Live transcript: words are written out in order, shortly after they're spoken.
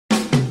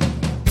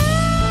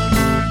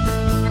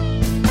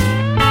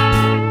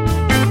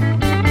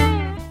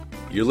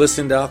You're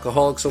listening to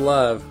Alcoholics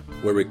Alive,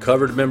 where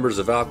recovered members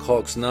of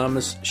Alcoholics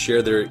Anonymous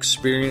share their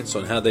experience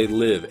on how they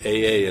live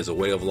AA as a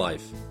way of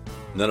life.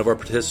 None of our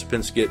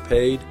participants get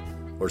paid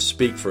or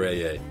speak for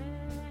AA.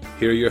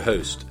 Here are your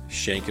hosts,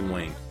 Shank and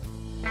Wayne.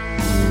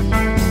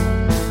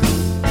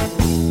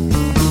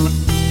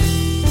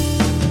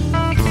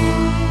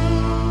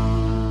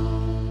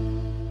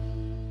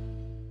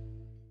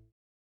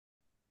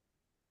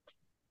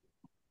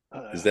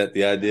 Is that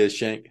the idea,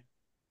 Shank?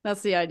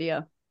 That's the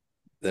idea.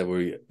 That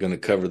we're going to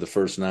cover the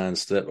first 9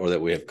 steps, or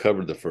that we have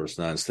covered the first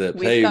 9 steps.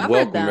 We've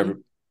covered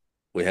them.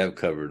 We have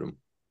covered them.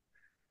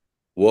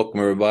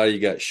 Welcome, everybody.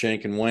 You got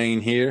Shank and Wayne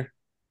here.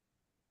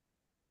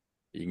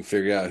 You can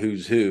figure out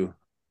who's who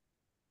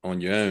on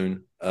your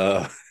own.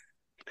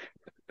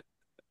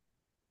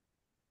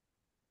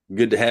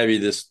 Good to have you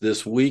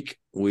this week.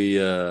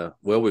 We've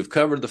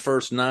covered the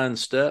first 9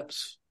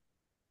 steps,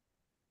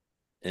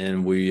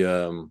 and we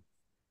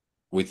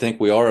think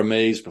we are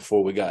amazed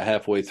before we got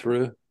halfway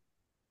through.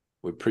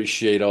 We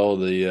appreciate all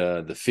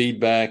the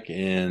feedback,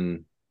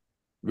 and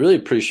really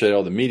appreciate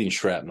all the meeting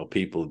shrapnel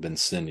people have been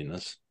sending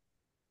us.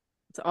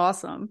 It's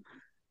awesome.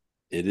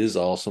 It is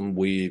awesome.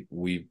 We're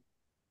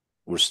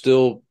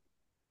still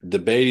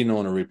debating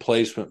on a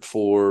replacement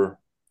for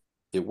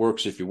It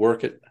Works If You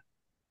Work It.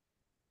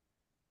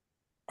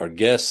 Our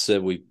guest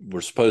said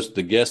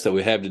the guest that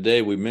we have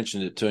today, we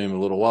mentioned it to him a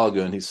little while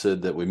ago, and he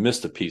said that we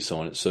missed a piece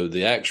on it. So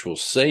the actual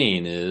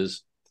saying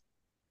is,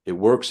 it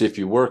works if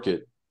you work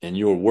it, and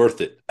you're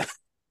worth it.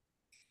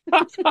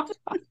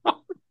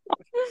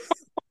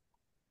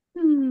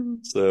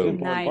 So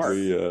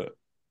nice.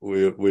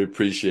 we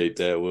appreciate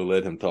that. We'll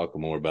let him talk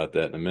more about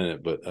that in a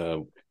minute, but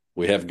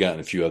we have gotten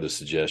a few other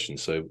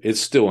suggestions, so it's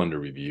still under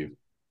review.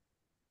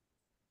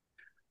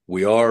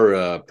 We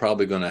are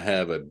probably going to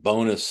have a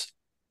bonus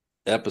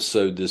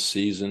episode this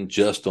season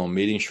just on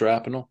meeting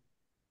shrapnel.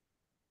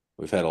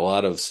 We've had a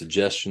lot of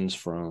suggestions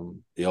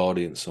from the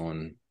audience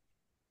on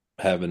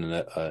having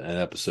an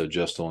episode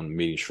just on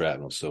meeting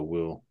shrapnel, so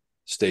we'll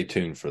stay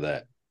tuned for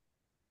that.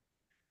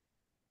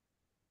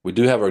 We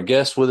do have our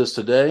guest with us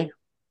today.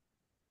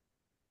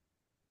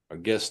 Our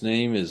guest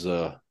name is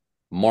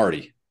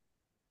Marty.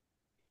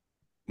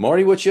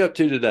 Marty, what you up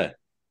to today?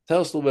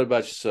 Tell us a little bit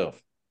about yourself.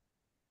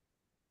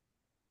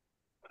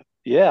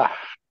 Yeah,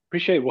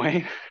 appreciate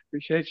Wayne.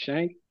 Appreciate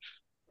Shank.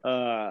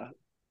 My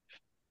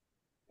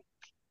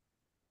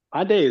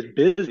day is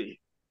busy.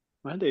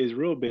 My day is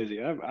real busy.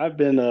 I've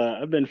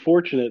been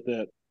fortunate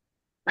that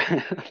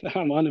that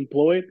I'm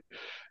unemployed,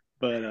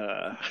 but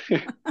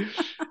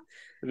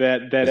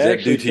that is that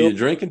actually due to you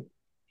drinking?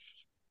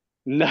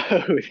 No,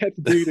 that's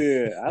due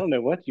to I don't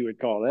know what you would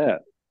call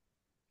that.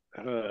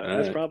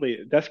 That's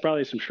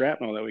probably some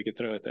shrapnel that we could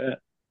throw at that.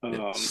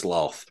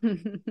 Sloth.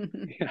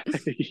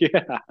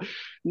 Yeah.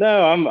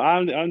 No,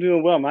 I'm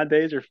doing well. My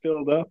days are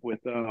filled up with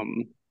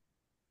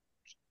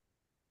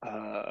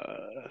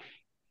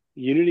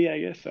unity, I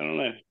guess. I don't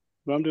know.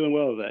 But I'm doing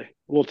well today.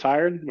 A little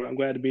tired, but I'm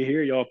glad to be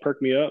here. Y'all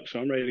perked me up,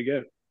 so I'm ready to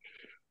go.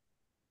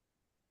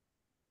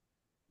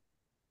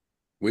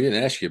 We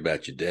didn't ask you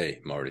about your day,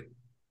 Marty.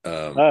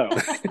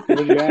 What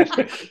did you ask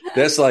me?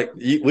 That's like,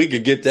 we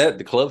could get that at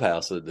the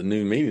clubhouse at the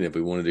new meeting if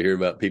we wanted to hear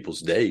about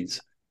people's days.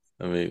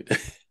 I mean,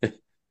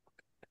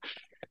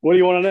 what do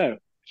you want to know?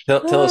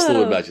 Tell us a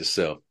little about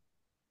yourself.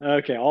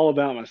 Okay, all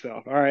about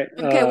myself. All right.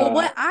 Okay, well,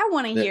 what I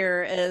want to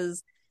hear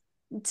is,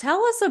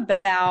 tell us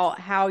about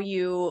how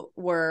you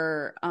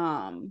were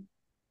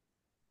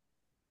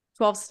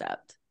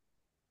 12-stepped.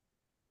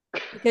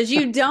 Because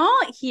you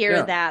don't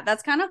hear that.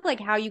 That's kind of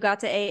like how you got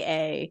to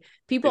AA.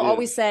 People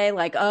always say,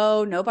 like,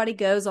 oh, nobody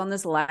goes on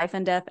this life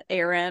and death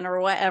errand or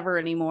whatever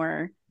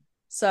anymore.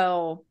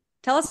 So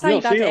tell us how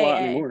you got to AA. A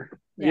lot anymore.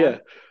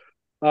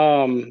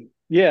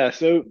 Yeah.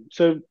 So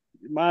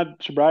my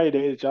sobriety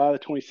date is July the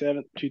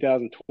 27th,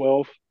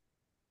 2012.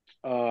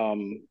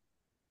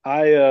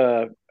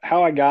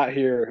 How I got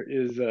here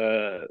is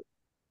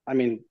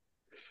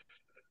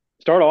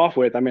start off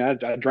with, I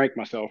drank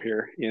myself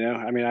here,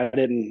 I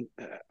didn't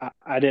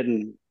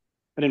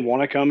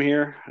want to come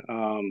here.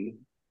 I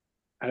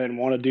didn't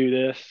want to do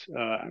this.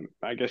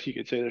 I guess you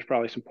could say there's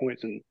probably some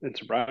points in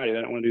sobriety that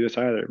I don't want to do this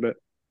either. But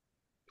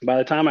by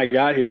the time I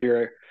got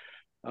here,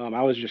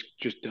 I was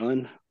just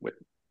done with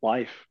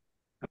life.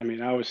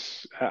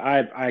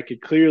 I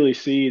could clearly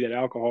see that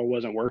alcohol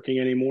wasn't working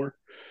anymore.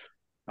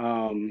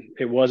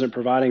 It wasn't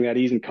providing that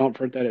ease and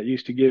comfort that it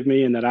used to give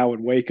me, and that I would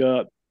wake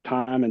up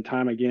time and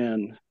time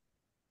again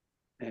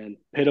and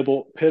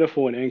pitiful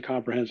and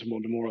incomprehensible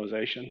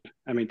demoralization.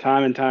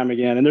 Time and time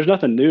again. And there's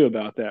nothing new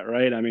about that,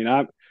 right?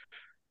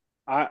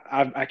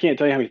 I can't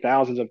tell you how many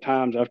thousands of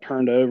times I've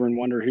turned over and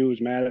wonder who was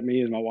mad at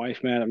me. Is my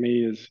wife mad at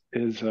me?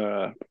 Is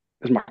my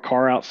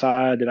car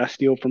outside? Did I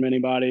steal from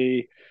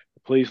anybody?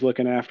 The police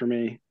looking after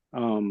me?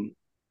 But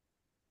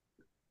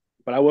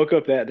I woke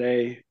up that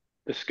day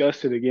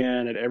disgusted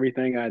again at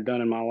everything I had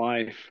done in my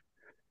life.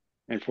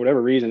 And for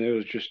whatever reason, it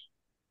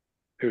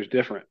was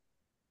different.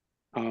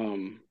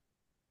 And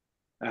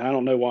I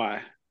don't know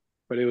why,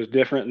 but it was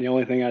different. And the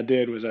only thing I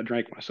did was I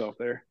drank myself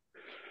there.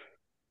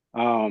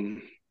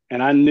 Um,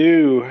 and I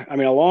knew, I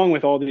mean, along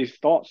with all these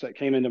thoughts that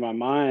came into my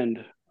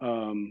mind,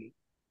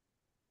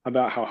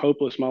 about how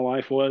hopeless my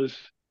life was,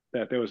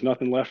 that there was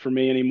nothing left for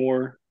me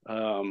anymore,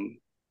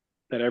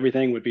 that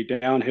everything would be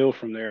downhill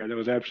from there. There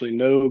was absolutely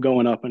no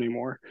going up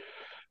anymore.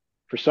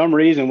 For some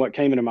reason, what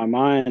came into my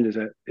mind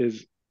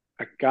is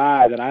a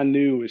guy that I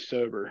knew was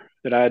sober,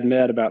 that I had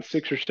met about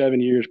 6 or 7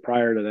 years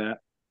prior to that.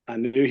 I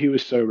knew he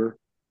was sober,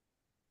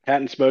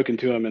 hadn't spoken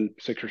to him in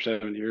 6 or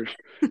 7 years,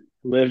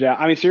 lived out.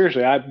 I mean,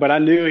 seriously, but I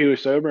knew he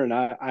was sober, and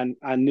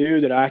I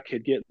knew that I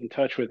could get in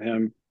touch with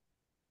him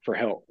for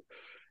help.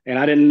 And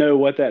I didn't know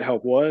what that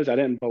help was. I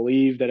didn't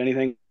believe that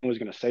anything was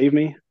going to save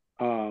me.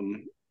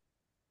 Um,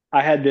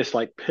 I had this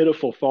like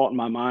pitiful thought in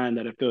my mind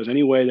that if there was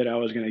any way that I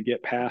was going to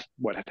get past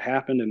what had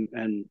happened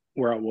and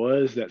where I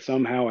was, that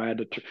somehow I had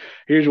to.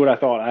 Here's what I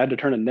thought: I had to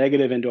turn a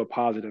negative into a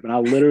positive, and I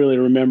literally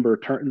remember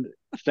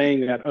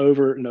saying that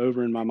over and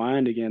over in my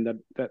mind again,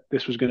 that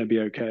this was going to be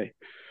okay.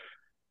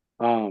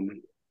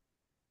 Um,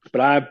 but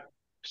I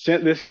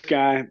sent this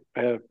guy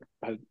a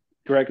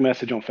direct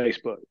message on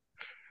Facebook.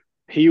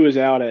 He was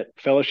out at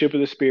Fellowship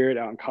of the Spirit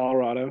out in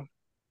Colorado.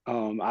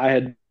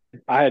 I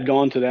had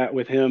gone to that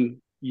with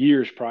him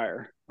years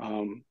prior,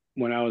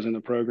 when I was in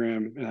the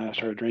program and I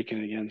started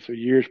drinking again. So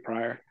years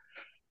prior,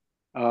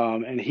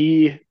 and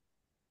he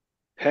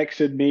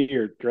texted me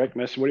or direct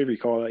message, whatever you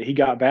call it. He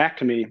got back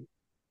to me.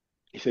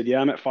 He said,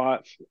 "Yeah, I'm at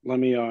FOTS. Let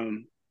me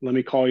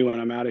call you when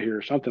I'm out of here,"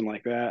 or something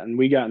like that. And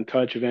we got in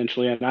touch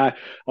eventually. And I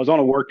was on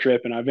a work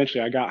trip, and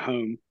eventually I got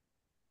home.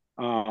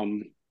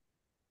 Um,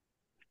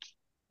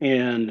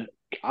 and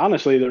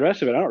honestly, the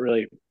rest of it, I don't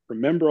really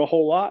remember a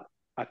whole lot.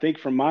 I think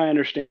from my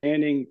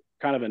understanding,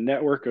 kind of a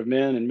network of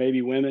men and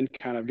maybe women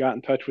kind of got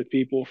in touch with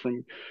people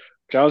from,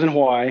 I was in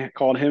Hawaii,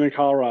 called him in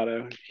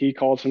Colorado. He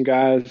called some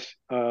guys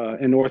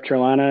in North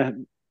Carolina,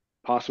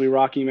 possibly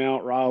Rocky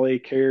Mount, Raleigh,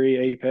 Cary,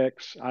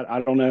 Apex.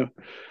 I don't know.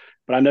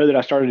 But I know that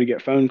I started to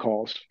get phone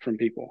calls from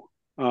people.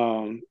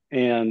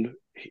 And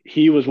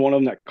he was one of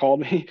them that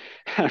called me.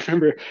 I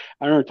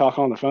remember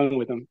talking on the phone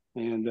with him,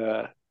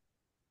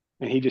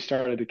 and he just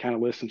started to kind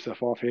of list some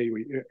stuff off. Hey,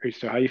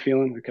 so how you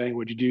feeling? Okay,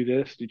 would you do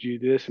this? Did you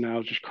do this? And I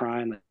was just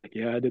crying, like,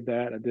 yeah, I did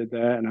that,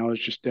 and I was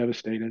just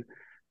devastated.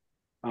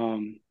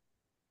 Um,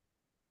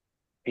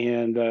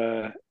 and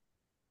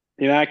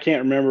I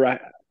can't remember. I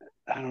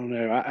don't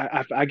know.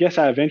 I guess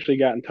I eventually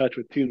got in touch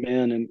with two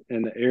men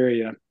in the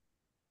area.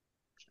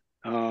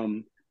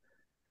 And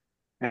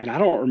I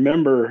don't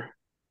remember.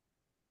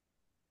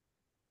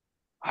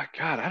 Oh,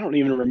 God, I don't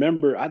even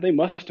remember. They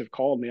must have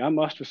called me. I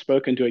must have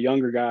spoken to a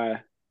younger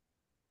guy.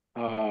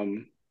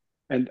 Um,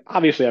 and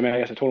obviously, I mean, I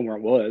guess I told them where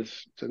it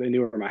was, so they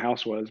knew where my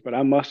house was. But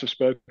I must have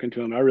spoken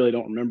to him. I really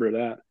don't remember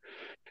that.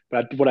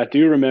 But what I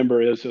do remember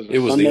is it was a It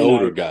was the Sunday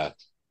older night. guy.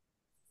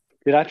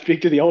 Did I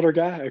speak to the older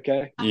guy?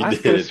 Okay, You I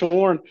could have did.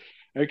 sworn.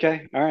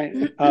 Okay, all right.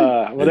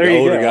 Well, And there the you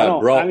older go. I guy don't.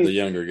 I brought the mean,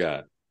 younger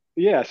guy.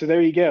 yeah. So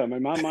there you go. I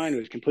mean, my mind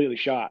was completely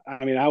shot.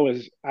 I mean, I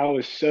was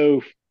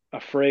so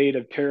afraid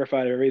of,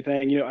 terrified of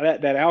everything.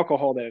 That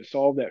alcohol that had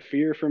solved that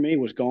fear for me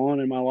was gone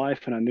in my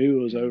life, and I knew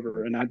it was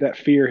over. And that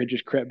fear had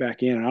just crept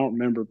back in. And I don't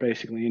remember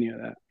basically any of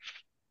that.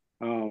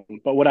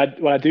 But what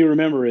I do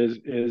remember is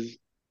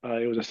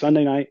it was a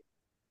Sunday night.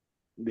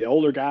 The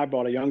older guy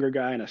brought a younger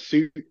guy in a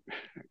suit,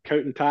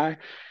 coat and tie.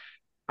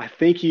 I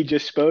think he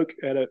just spoke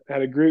at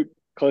a group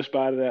close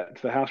by to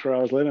the house where I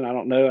was living. I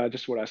don't know. I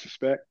just what I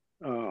suspect.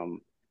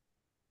 And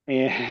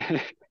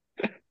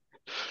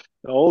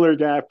the older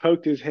guy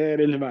poked his head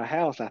into my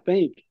house. I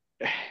think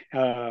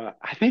I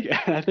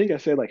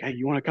said like, "Hey,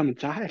 you want to come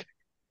inside?"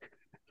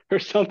 or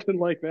something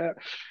like that.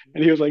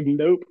 And he was like,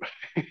 "Nope.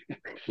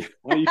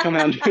 Why don't you come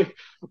out?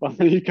 Why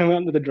don't you come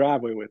out into the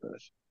driveway with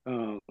us?"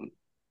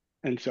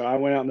 And so I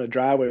went out in the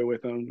driveway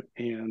with him,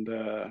 and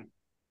uh,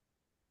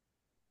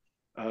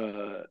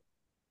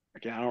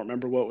 again, I don't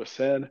remember what was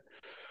said,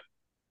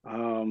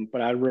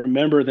 but I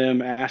remember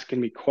them asking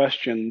me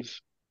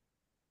questions,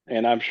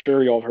 and I'm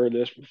sure y'all have heard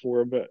this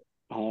before, but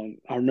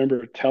I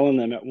remember telling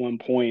them at one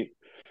point,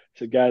 I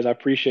said, "Guys, I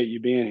appreciate you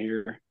being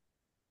here,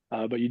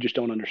 but you just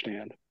don't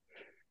understand.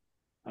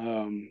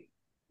 Um,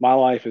 my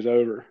life is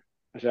over."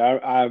 I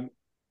said,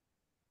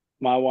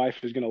 my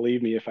wife is going to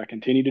leave me if I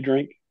continue to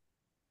drink,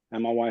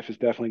 and my wife is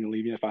definitely going to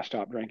leave me if I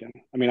stop drinking.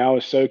 I mean, I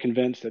was so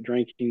convinced that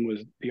drinking was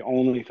the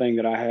only thing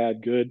that I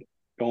had good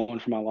going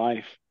for my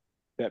life,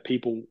 that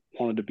people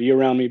wanted to be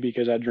around me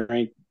because I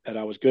drank, that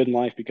I was good in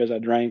life because I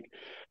drank,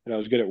 that I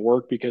was good at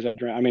work because I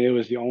drank. I mean, it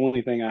was the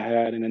only thing I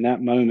had. And in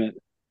that moment,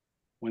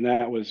 when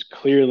that was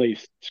clearly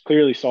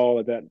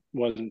saw that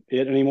wasn't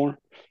it anymore,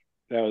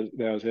 that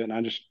was it. And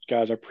I just,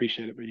 guys, I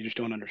appreciate it, but you just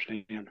don't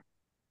understand.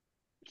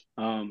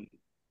 Um,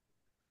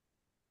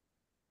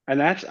 and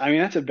that's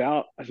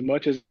about as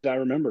much as I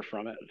remember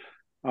from it.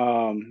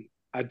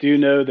 I do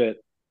know that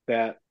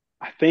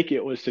I think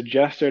it was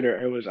suggested, or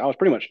I was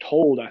pretty much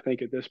told, I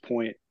think at this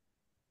point,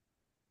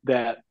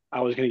 that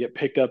I was going to get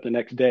picked up the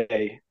next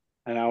day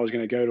and I was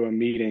going to go to a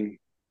meeting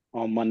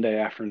on Monday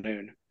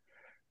afternoon.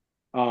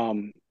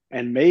 And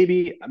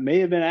maybe I may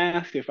have been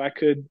asked if I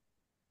could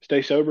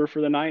stay sober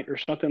for the night or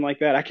something like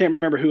that. I can't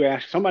remember who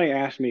asked. Somebody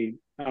asked me,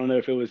 I don't know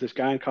if it was this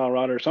guy in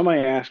Colorado or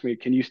somebody asked me,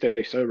 can you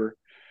stay sober?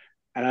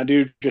 And I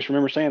do just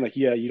remember saying like,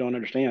 yeah, you don't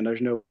understand.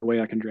 There's no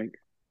way I can drink.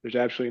 There's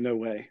absolutely no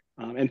way.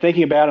 And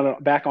thinking about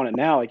it back on it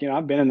now, like,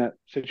 I've been in that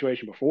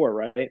situation before,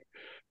 right?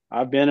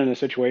 I've been in a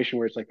situation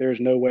where it's like, there's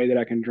no way that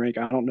I can drink.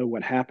 I don't know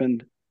what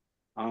happened.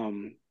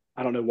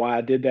 I don't know why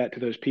I did that to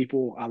those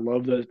people. I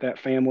love that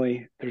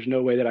family. There's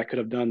no way that I could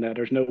have done that.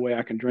 There's no way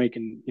I can drink.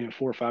 And,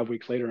 4 or 5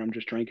 weeks later, I'm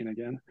just drinking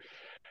again.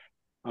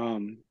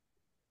 Um,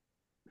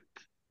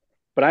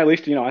 but I, at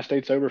least, I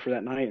stayed sober for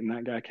that night, and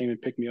that guy came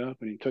and picked me up,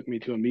 and he took me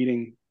to a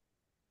meeting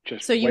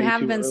just So you way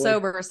have too been early.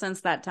 sober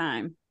since that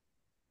time.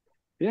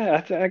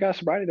 Yeah, I got a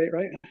sobriety date,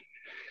 right?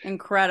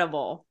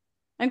 Incredible.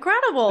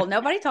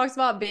 Nobody talks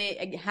about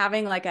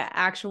having like an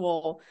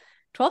actual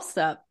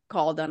 12-step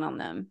call done on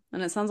them.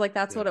 And it sounds like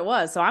that's what it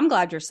was. So I'm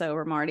glad you're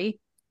sober, Marty.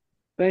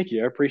 Thank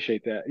you. I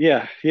appreciate that.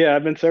 Yeah. Yeah.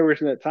 I've been sober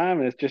since that time,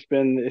 and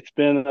it's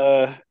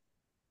been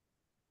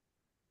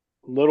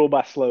little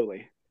by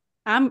slowly.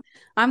 I'm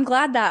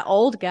glad that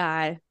old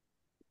guy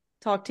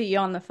talked to you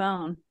on the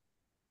phone.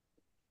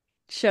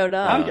 Showed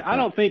up. I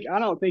don't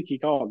think he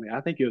called me.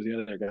 I think it was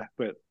the other guy,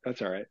 but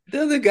that's all right.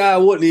 The other guy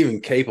wasn't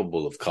even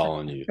capable of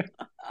calling you.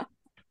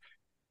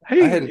 I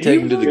hadn't He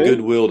taken him to was the good.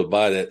 Goodwill to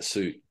buy that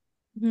suit.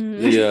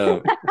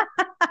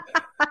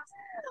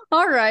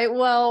 All right.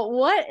 Well,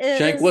 what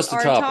Shank, is what's the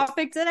our topic?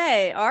 topic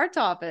today? Our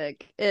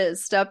topic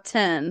is step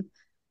 10.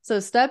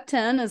 So step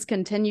 10 is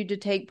continue to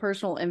take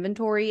personal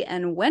inventory,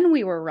 and when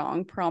we were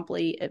wrong,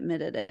 promptly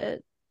admitted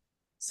it.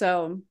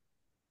 So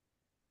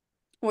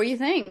what do you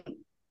think,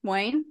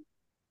 Wayne?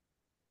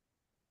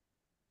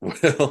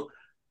 Well,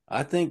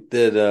 I think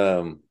that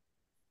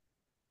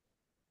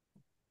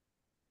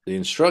the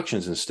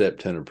instructions in step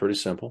 10 are pretty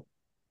simple.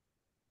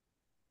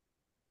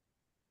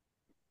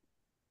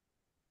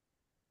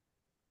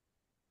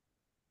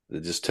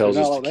 It just tells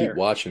There's not us a to lot keep there.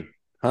 watching.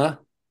 Huh?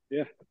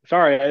 Yeah.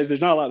 Sorry,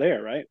 there's not a lot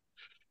there, right?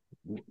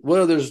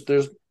 Well, there's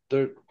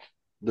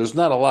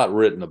not a lot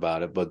written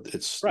about it, but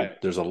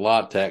Right. there's a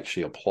lot to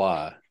actually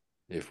apply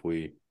if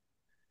we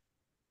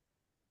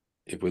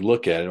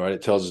look at it, right?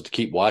 It tells us to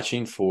keep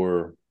watching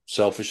for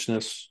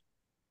selfishness,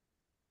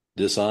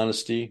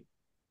 dishonesty,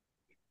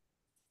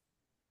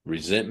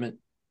 resentment.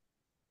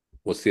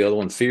 What's the other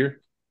one?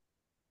 Fear.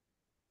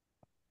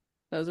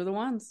 Those are the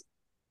ones.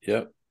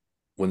 Yep.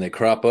 When they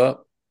crop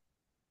up.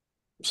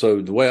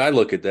 So the way I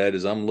look at that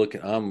is I'm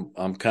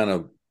kind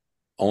of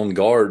on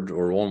guard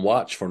or on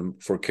watch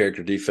for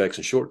character defects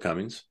and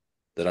shortcomings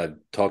that I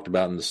talked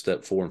about in the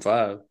step 4 and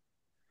 5.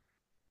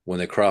 When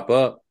they crop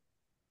up,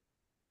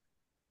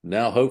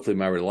 now hopefully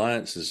my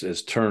reliance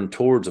is turned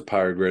towards a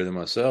power greater than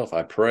myself.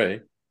 I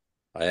pray.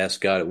 I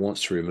ask God at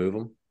once to remove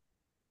them.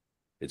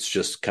 It's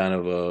just kind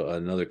of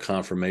another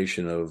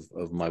confirmation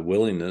of my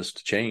willingness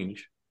to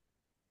change.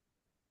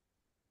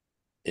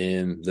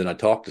 And then I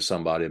talk to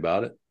somebody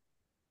about it.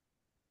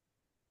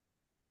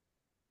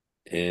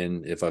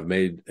 And if I've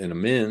made an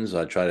amends,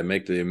 I try to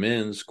make the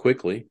amends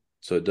quickly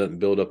so it doesn't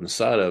build up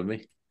inside of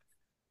me.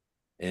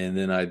 And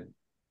then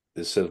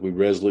it says we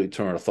resolutely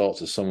turn our thoughts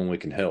to someone we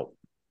can help.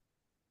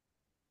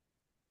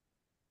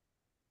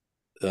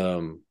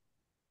 I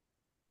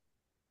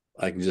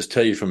can just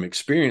tell you from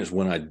experience,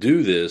 when I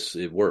do this,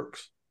 it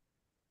works.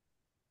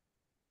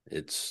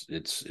 It's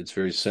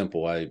very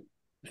simple. And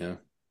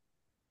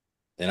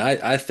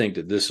I think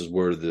that this is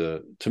where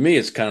to me,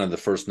 it's kind of the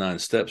first 9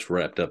 steps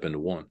wrapped up into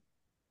one.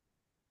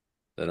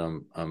 That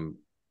I'm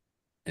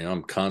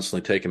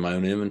constantly taking my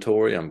own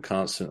inventory. I'm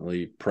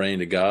constantly praying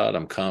to God.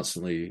 I'm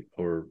constantly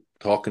or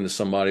talking to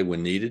somebody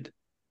when needed.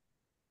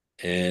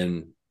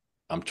 And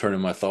I'm turning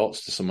my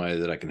thoughts to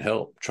somebody that I can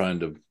help, trying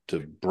to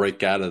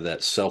break out of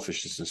that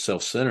selfishness and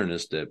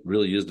self-centeredness that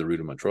really is the root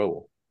of my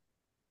trouble.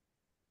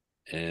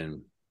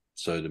 And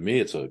so to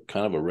me, it's a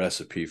kind of a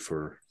recipe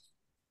for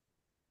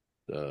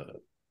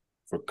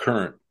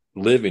current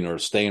living or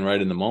staying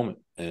right in the moment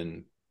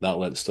and not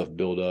letting stuff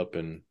build up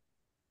and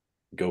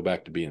go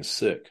back to being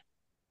sick.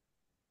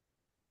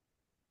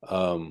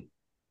 I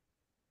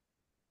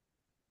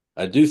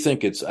do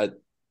think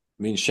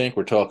me and Shank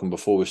were talking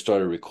before we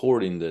started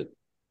recording that,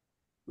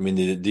 I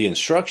mean, the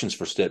instructions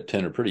for step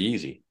 10 are pretty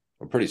easy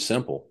or pretty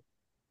simple,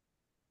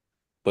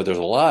 but there's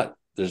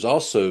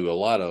also a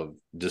lot of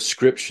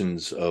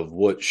descriptions of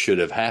what should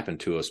have happened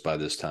to us by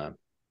this time,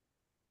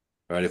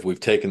 right? If we've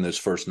taken those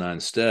first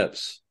 9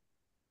 steps,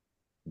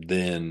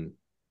 then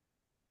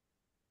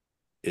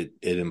it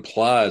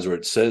implies, or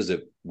it says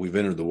that we've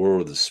entered the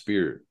world of the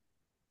spirit.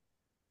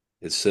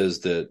 It says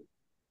that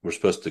we're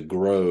supposed to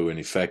grow in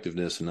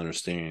effectiveness and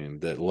understanding,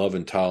 that love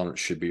and tolerance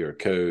should be our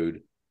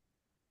code,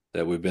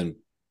 that we've been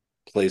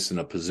placed in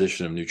a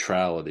position of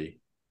neutrality,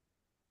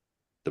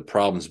 the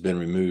problem's been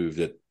removed,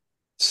 that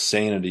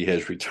sanity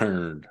has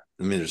returned.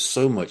 I mean, there's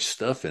so much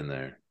stuff in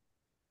there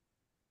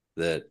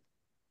that,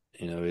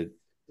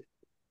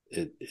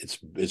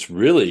 it's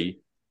really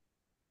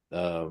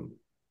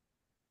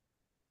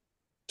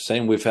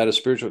saying we've had a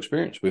spiritual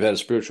experience. We've had a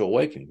spiritual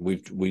awakening.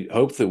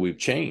 Hopefully we've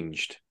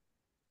changed.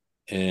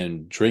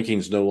 and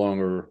drinking's no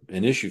longer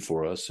an issue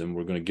for us, and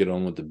we're going to get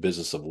on with the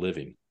business of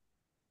living.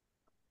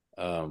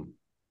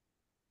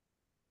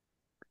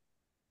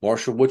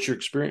 Marshall, what's your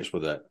experience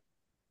with that?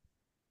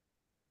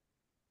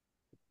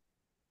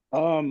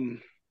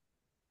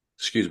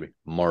 Excuse me,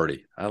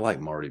 Marty. I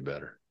like Marty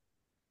better.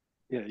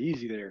 Yeah,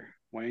 easy there,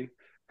 Wayne.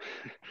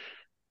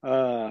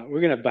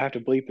 We're gonna have to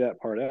bleep that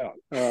part out.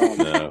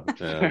 No,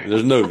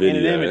 there's no video.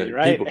 Anonymity,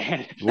 right?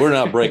 People, we're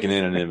not breaking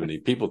anonymity.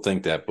 People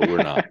think that, but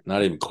we're not.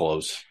 Not even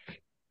close.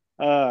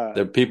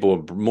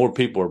 More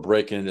people are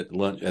breaking at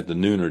lunch at the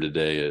nooner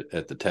today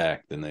at the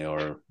TAC than they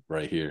are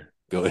right here.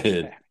 Go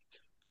ahead.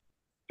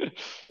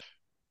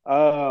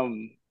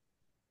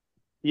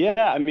 Yeah,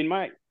 I mean,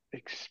 my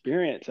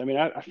experience. I mean,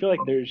 I feel like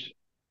there's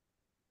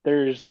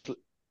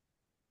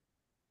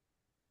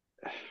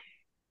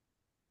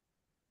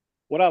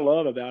what I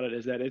love about it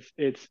is that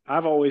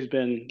I've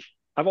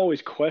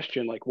always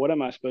questioned, like, what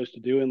am I supposed to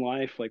do in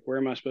life? Like, where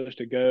am I supposed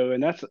to go?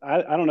 And I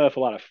don't know if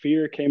a lot of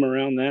fear came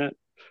around that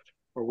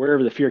or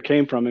wherever the fear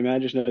came from. I mean, I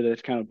just know that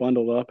it's kind of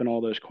bundled up in all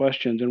those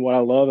questions. And what I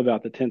love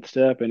about the 10th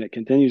step, and it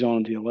continues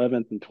on to the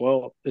 11th and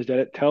 12th, is that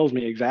it tells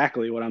me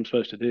exactly what I'm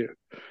supposed to do.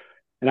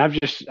 And I'm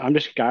just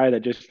a guy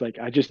that just, like,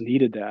 I just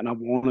needed that and I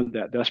wanted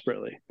that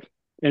desperately.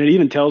 And it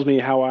even tells me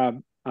how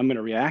I'm going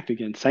to react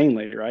again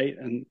sanely, right?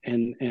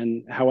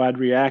 And how I'd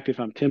react if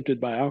I'm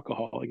tempted by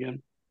alcohol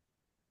again.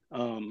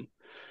 Um,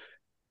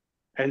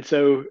 and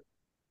so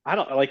I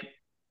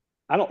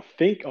don't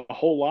think a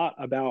whole lot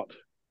about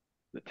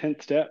the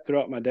 10th step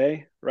throughout my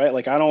day, right?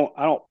 Like I don't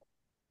I don't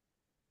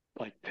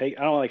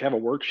like have a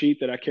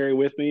worksheet that I carry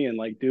with me and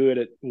like do it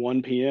at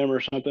 1 p.m.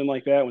 or something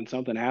like that when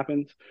something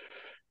happens.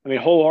 I mean,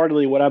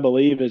 wholeheartedly, what I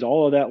believe is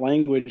all of that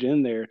language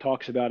in there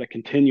talks about a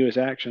continuous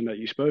action that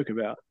you spoke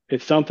about.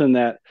 It's something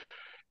that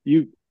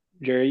you,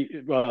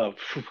 Jerry, oh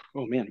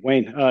man,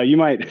 Wayne, you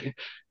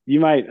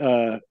might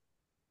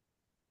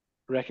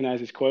recognize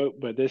this quote,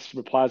 but this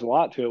replies a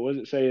lot to it. What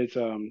does it say? It's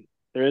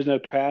there is no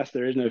past,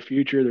 there is no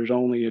future, there's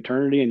only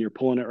eternity, and you're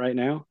pulling it right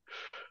now.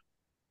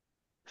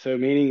 So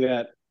meaning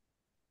that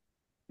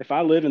if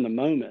I live in the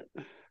moment,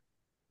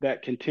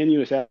 that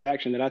continuous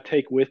action that I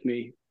take with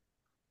me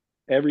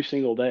every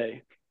single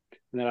day,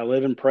 and that I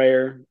live in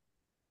prayer,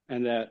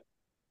 and that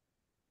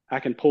I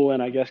can pull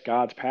in, I guess,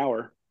 God's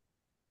power,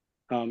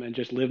 and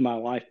just live my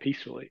life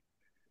peacefully.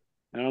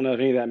 I don't know if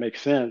any of that makes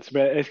sense,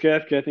 but I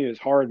think it's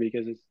hard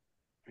because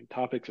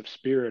topics of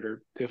spirit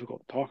are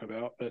difficult to talk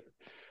about. But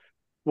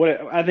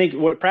I think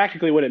what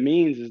practically what it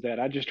means is that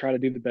I just try to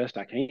do the best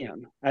I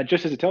can.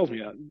 Just as it tells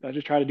me, I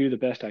just try to do the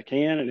best I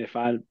can, and if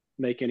I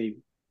make any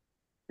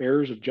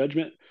errors of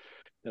judgment,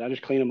 then I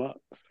just clean them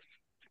up.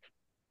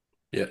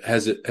 Yeah,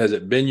 has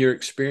it been your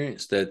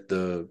experience that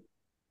the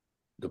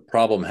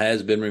problem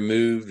has been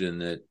removed and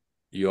that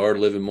you are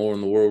living more in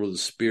the world of the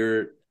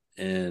spirit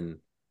and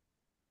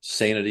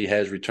sanity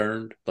has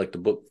returned, like the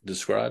book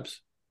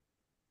describes?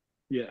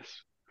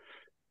 Yes,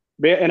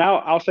 and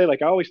I'll say,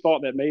 like, I always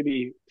thought that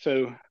maybe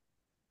so.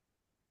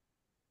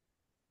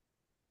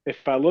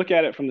 If I look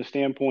at it from the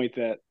standpoint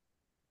that,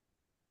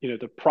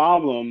 the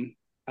problem,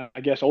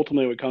 I guess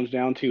ultimately what it comes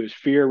down to is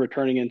fear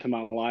returning into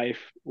my life,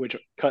 which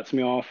cuts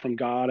me off from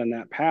God and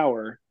that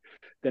power,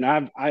 then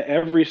I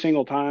every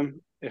single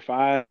time, if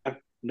I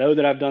know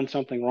that I've done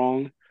something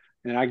wrong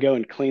and I go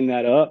and clean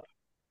that up,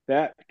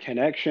 that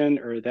connection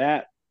or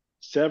that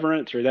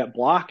severance or that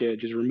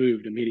blockage is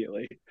removed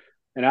immediately.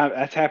 And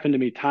that's happened to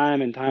me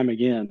time and time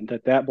again,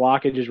 that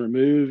blockage is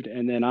removed,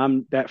 and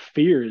then that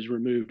fear is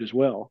removed as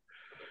well.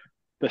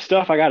 The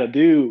stuff I got to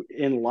do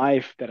in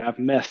life that I've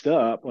messed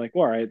up, like,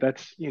 all right, to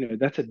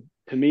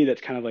me,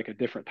 that's kind of like a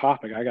different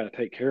topic. I got to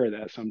take care of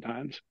that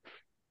sometimes.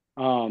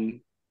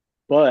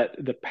 But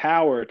the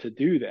power to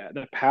do that,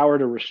 the power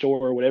to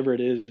restore whatever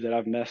it is that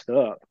I've messed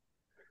up,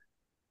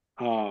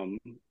 and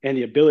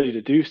the ability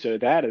to do so,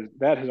 that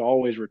has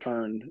always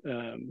returned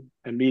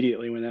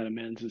immediately when that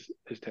amends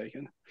is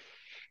taken.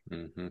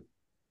 Mm-hmm.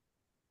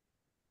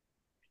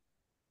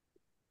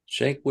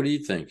 Shank, what do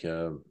you think?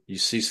 You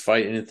cease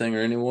fight anything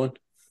or anyone?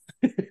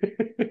 You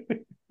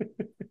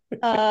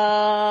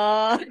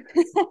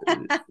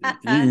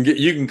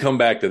can come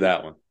back to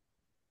that one.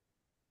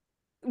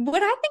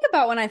 What I think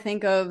about when I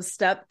think of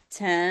step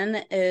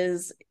 10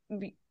 is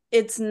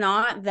it's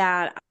not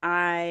that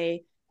I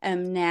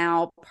am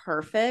now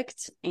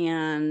perfect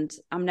and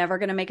I'm never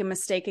going to make a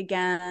mistake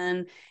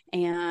again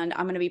and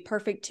I'm going to be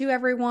perfect to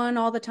everyone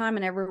all the time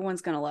and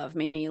everyone's going to love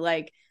me.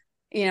 Like,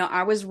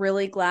 I was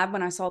really glad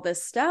when I saw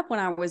this step when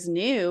I was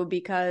new,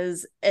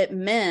 because it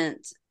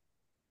meant,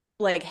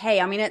 like, hey,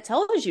 I mean, it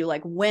tells you,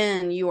 like,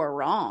 when you are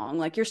wrong,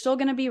 like, you're still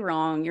going to be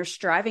wrong. You're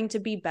striving to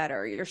be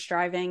better. You're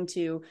striving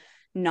to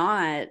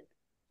not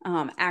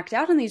act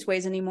out in these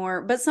ways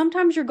anymore. But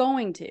sometimes you're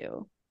going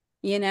to,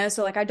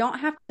 so, like, I don't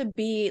have to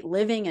be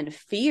living in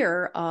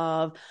fear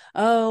of,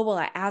 oh, well,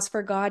 I asked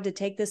for God to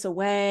take this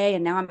away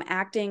and now I'm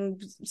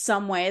acting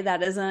some way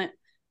that isn't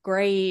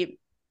great.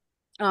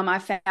 I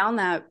found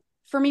that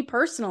for me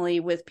personally,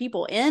 with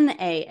people in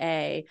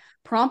AA,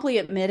 promptly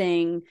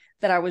admitting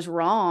that I was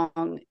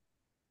wrong,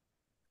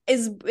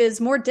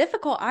 is more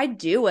difficult. I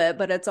do it,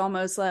 but it's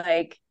almost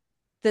like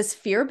this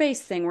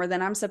fear-based thing where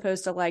then I'm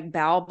supposed to like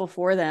bow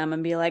before them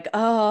and be like,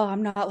 oh,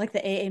 I'm not like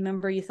the AA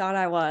member you thought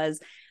I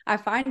was. I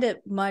find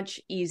it much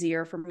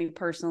easier for me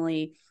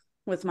personally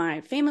with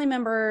my family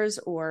members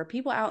or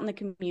people out in the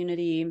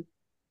community,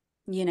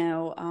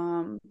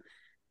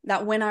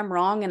 that when I'm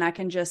wrong and I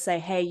can just say,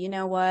 hey, you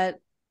know what?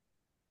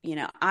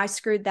 I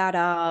screwed that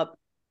up.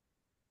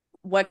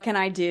 What can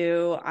I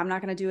do? I'm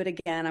not going to do it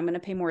again. I'm going to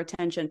pay more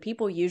attention.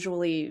 People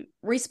usually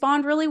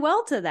respond really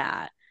well to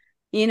that,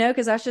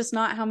 because that's just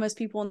not how most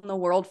people in the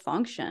world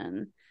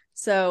function.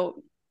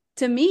 So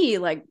to me,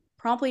 like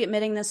promptly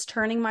admitting this,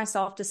 turning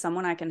myself to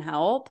someone I can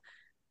help,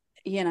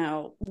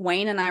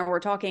 Wayne and I were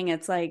talking,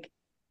 it's like,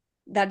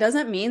 that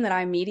doesn't mean that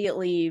I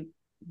immediately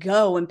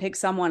go and pick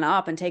someone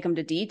up and take them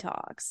to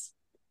detox.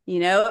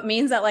 It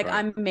means that like right.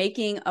 I'm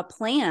making a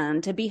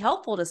plan to be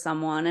helpful to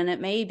someone. And it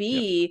may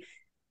be,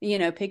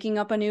 picking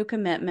up a new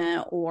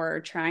commitment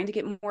or trying to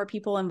get more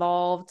people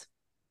involved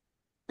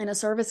in a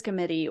service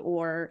committee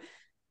or,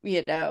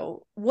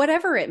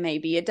 whatever it may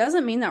be. It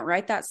doesn't mean that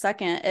right that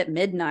second at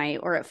midnight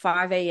or at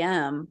 5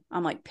 a.m.,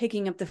 I'm like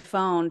picking up the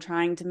phone,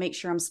 trying to make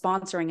sure I'm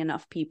sponsoring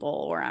enough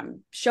people or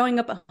I'm showing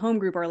up at home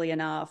group early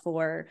enough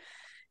or,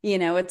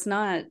 it's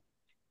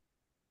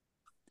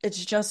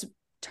just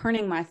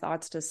turning my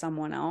thoughts to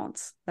someone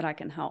else that I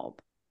can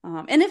help.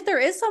 And if there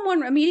is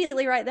someone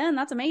immediately right then,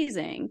 that's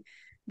amazing.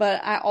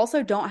 But I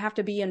also don't have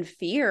to be in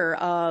fear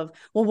of,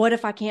 well, what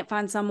if I can't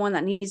find someone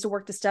that needs to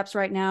work the steps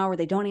right now or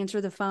they don't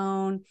answer the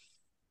phone?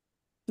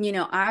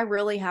 I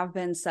really have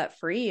been set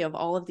free of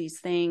all of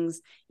these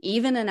things,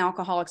 even in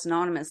Alcoholics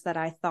Anonymous that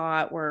I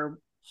thought were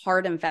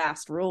hard and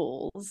fast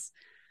rules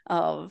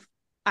of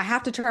I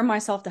have to turn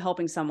myself to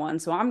helping someone.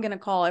 So I'm going to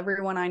call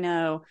everyone I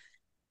know,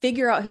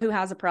 figure out who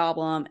has a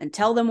problem and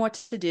tell them what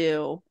to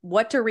do,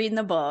 what to read in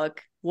the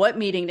book, what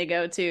meeting to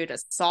go to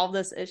solve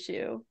this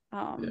issue.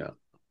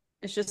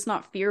 It's just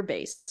not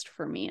fear-based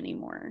for me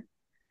anymore.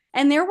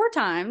 And there were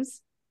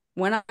times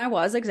when I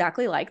was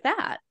exactly like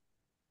that.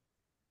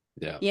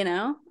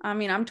 Yeah.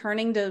 I'm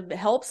turning to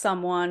help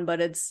someone,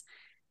 but it's,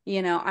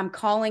 I'm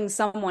calling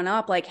someone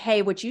up like,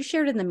 hey, what you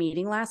shared in the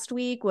meeting last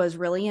week was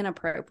really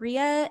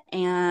inappropriate.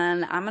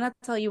 And I'm going to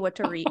tell you what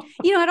to read.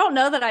 I don't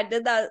know that I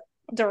did that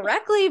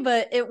directly,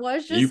 but it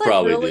was just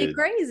like really did.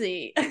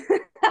 Crazy. Can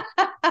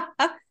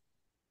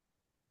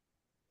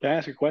I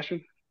ask a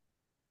question?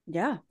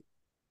 Yeah.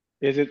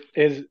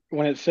 Is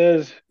when it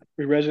says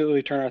we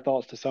resolutely turn our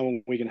thoughts to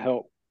someone we can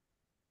help,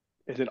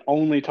 is it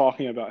only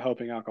talking about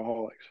helping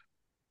alcoholics?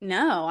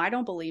 No, I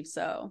don't believe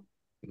so.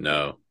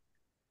 No.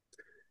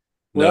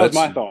 Well, that's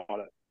my thought on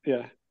it.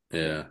 Yeah.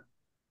 Yeah.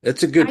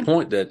 It's a good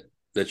point that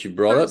you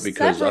brought up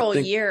because several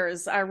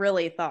years I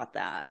really thought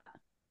that.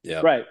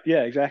 Yeah. Right.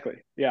 Yeah, exactly.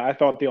 Yeah. I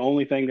thought the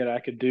only thing that I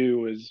could do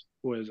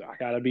was I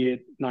got to be at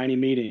 90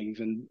 meetings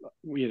and,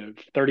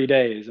 30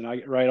 days and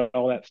I write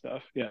all that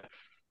stuff. Yeah.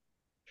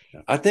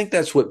 I think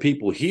that's what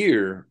people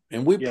hear.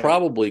 And we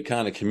probably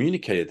kind of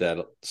communicated that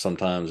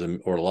sometimes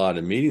or a lot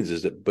in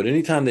meetings but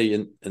anytime they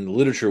in the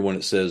literature, when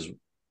it says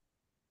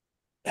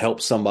help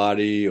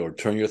somebody or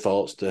turn your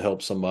thoughts to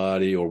help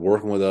somebody or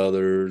working with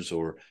others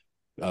or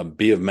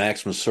be of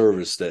maximum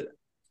service, that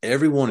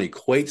everyone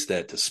equates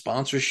that to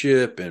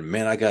sponsorship. And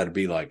man, I got to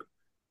be like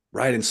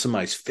right in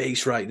somebody's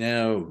face right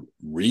now,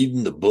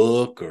 reading the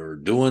book or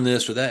doing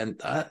this or that.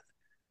 And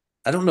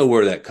I don't know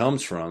where that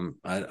comes from.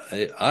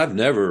 I've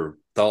never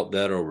thought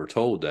that or were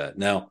told that.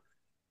 Now,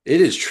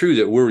 it is true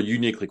that we're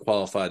uniquely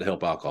qualified to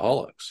help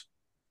alcoholics.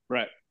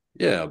 Right.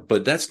 Yeah,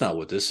 but that's not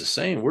what this is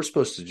saying. We're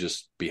supposed to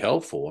just be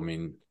helpful. I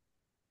mean,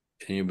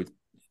 you would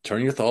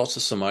turn your thoughts to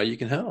somebody you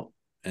can help.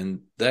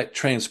 And that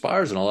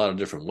transpires in a lot of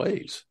different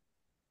ways.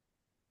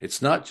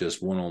 It's not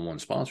just one-on-one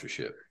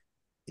sponsorship.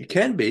 It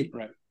can be.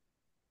 Right.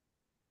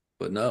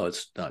 But no,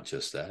 it's not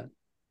just that.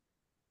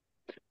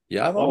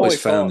 Yeah, I've always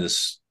found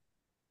this.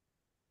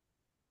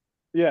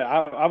 Yeah,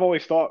 I've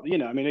always thought,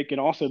 it can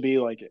also be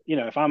like,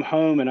 if I'm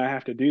home and I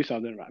have to do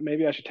something,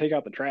 maybe I should take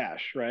out the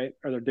trash, right?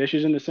 Are there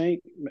dishes in the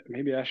sink?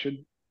 Maybe I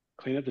should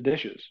clean up the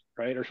dishes,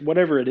 right? Or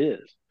whatever it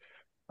is.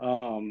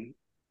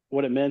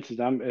 What it means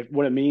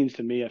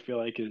to me, I feel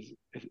like is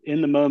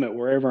in the moment,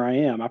 wherever I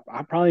am,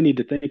 I probably need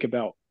to think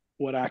about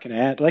what I can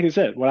add. Like I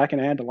said, what I can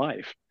add to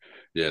life.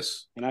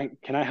 Yes. And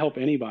can I help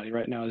anybody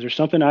right now? Is there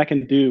something I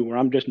can do where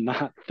I'm just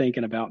not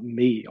thinking about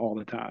me all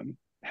the time?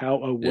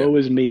 Woe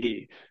is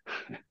me.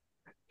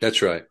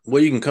 That's right.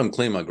 Well, you can come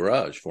clean my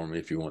garage for me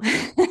if you want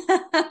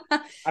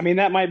to. I mean,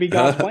 that might be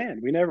God's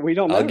plan. We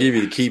don't know. I'll give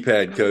you the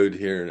keypad code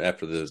here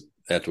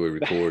after we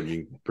record.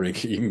 You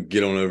can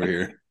get on over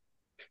here.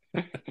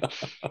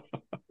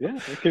 Yeah,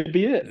 it could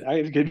be it.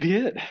 It could be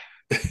it.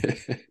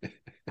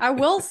 I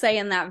will say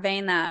in that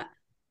vein that,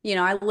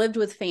 I lived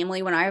with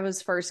family when I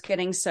was first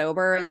getting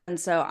sober. And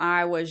so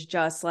I was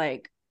just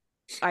like,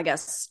 I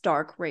guess,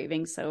 stark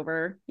raving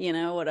sober,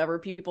 whatever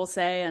people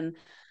say. And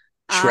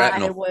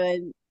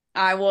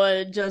I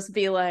would just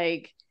be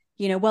like,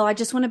 well, I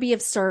just want to be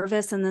of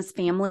service in this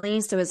family.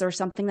 So is there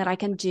something that I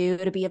can do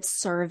to be of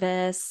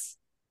service?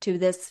 to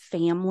this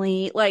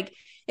family. Like,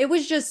 it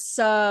was just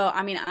so,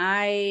 I mean,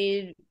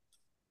 I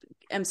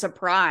am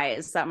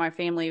surprised that my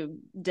family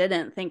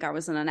didn't think I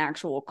was in an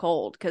actual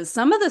cult, because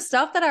some of the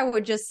stuff that I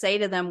would just say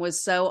to them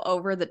was so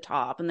over the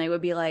top, and they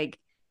would be like,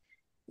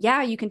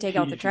 yeah, you can take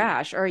out the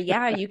trash, or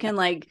yeah, you can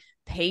like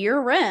pay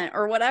your rent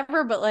or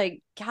whatever, but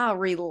like, God,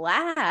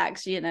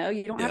 relax, you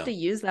don't have to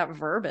use that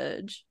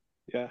verbiage.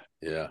 Yeah.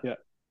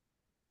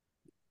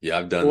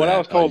 I've done what that. I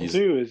was told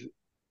too is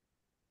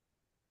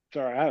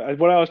sorry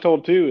what I was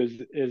told too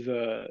is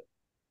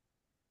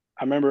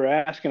I remember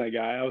asking a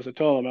guy, I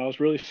told him I was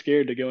really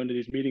scared to go into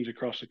these meetings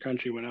across the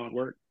country when I would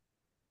work.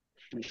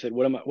 And he said,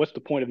 what's the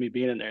point of me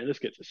being in there? This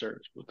gets a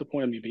service. What's the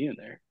point of me being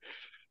there?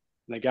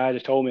 And the guy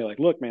just told me, like,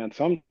 look, man,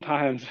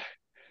 sometimes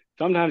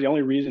the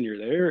only reason you're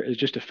there is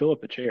just to fill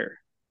up a chair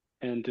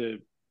and to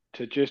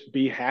just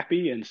be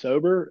happy and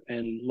sober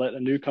and let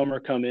a newcomer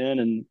come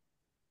in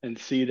and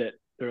see that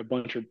there are a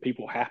bunch of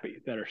people happy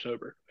that are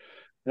sober.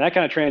 And that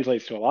kind of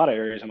translates to a lot of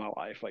areas in my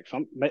life. Like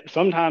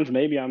sometimes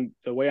maybe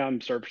the way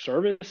I'm served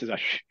service is I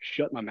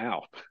shut my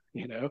mouth,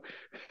 Yep.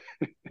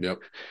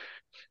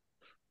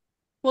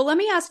 Well, let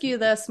me ask you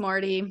this,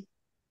 Marty.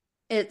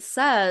 It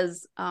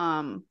says,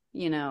 when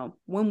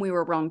we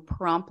were wrong,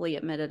 promptly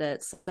admitted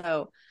it.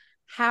 So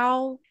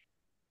how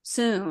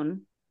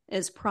soon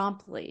is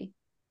promptly?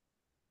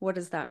 What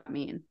does that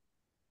mean?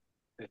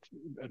 It's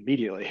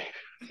immediately.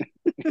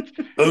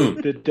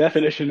 Boom. the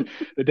definition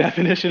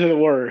of the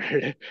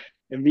word,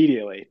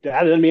 immediately.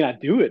 That doesn't mean I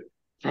do it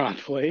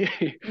promptly.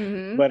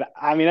 Mm-hmm. But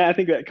I mean, I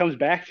think that comes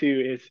back to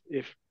is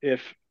if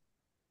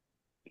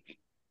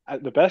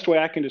the best way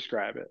I can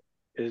describe it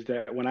is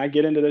that when I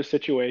get into those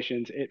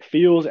situations, it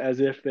feels as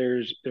if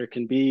there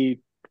can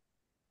be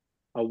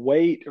a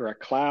weight or a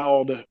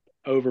cloud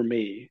over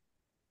me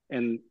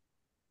and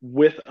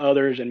with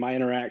others in my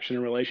interaction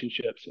and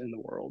relationships in the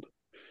world.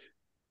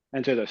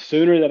 And so the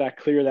sooner that I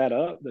clear that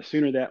up, the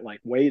sooner that like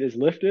weight is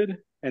lifted,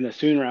 and the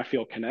sooner I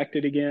feel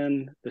connected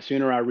again, the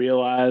sooner I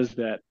realize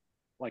that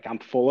like I'm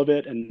full of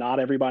it and not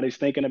everybody's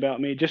thinking about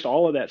me. Just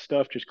all of that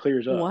stuff just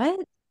clears up.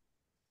 What?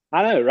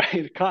 I know,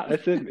 right?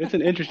 It's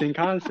an interesting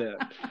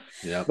concept.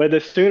 Yeah. But the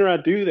sooner I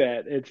do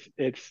that,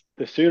 it's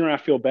the sooner I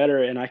feel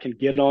better and I can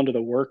get on to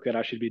the work that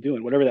I should be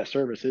doing, whatever that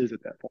service is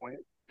at that point.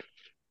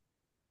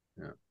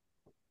 Yeah.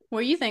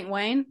 What do you think,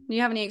 Wayne? Do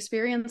you have any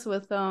experience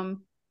with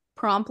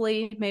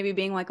promptly maybe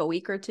being like a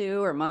week or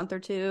two or a month or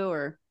two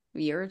or a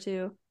year or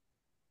two?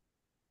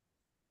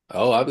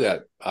 Oh,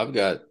 I've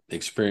got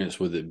experience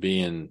with it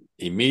being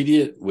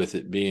immediate, with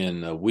it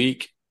being a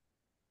week,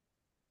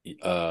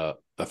 a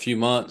few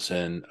months,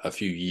 and a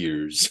few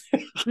years.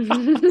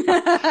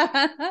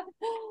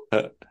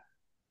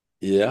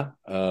 Yeah.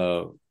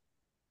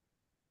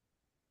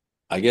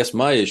 I guess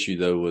my issue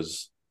though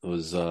was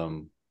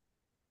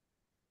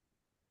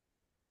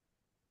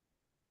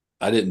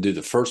I didn't do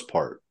the first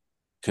part,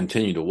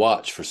 continue to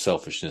watch for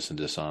selfishness and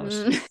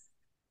dishonesty.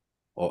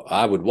 Well,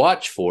 I would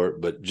watch for it,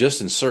 but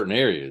just in certain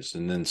areas,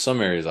 and then some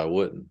areas I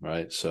wouldn't.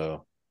 Right.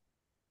 So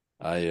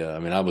I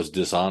mean, I was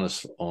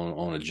dishonest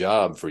on a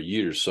job for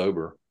years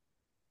sober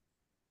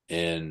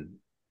and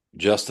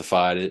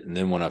justified it. And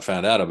then when I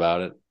found out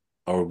about it,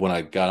 or when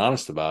I got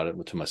honest about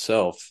it to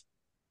myself,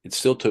 it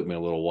still took me a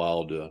little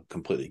while to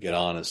completely get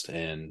honest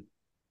and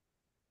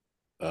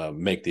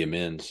make the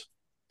amends.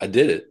 I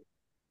did it,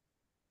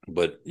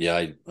 but yeah,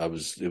 it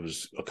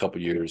was a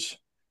couple years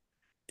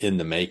in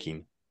the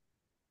making.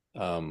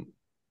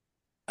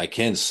 I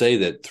can say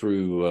that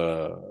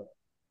through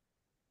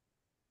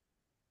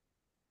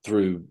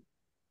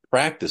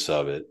practice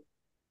of it,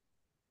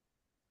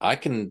 I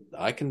can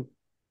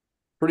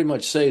pretty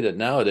much say that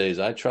nowadays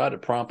I try to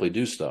promptly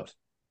do stuff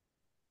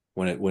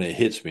when it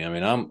hits me. I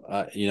mean,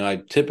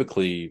 I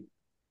typically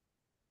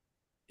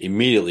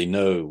immediately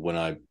know when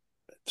I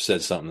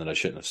said something that I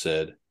shouldn't have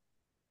said,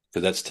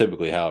 because that's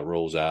typically how it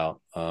rolls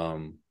out.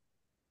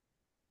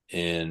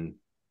 And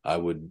I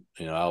would,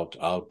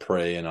 I'll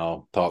pray and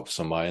I'll talk to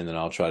somebody and then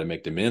I'll try to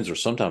make the amends, or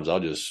sometimes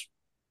I'll just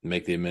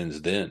make the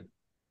amends then.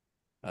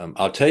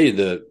 I'll tell you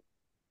that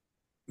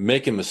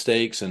making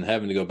mistakes and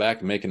having to go back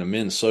and making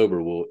amends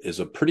sober is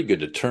a pretty good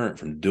deterrent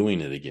from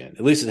doing it again.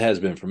 At least it has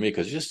been for me,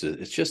 because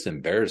it's just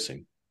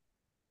embarrassing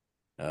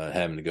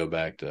having to go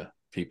back to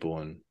people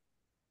and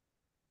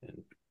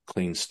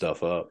clean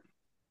stuff up.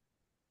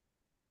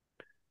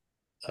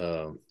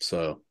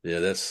 So yeah,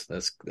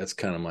 that's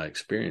kind of my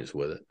experience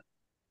with it.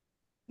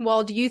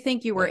 Well, do you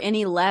think you were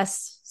any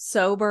less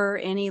sober,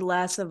 any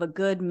less of a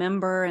good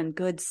member and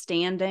good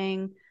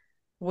standing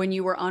when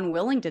you were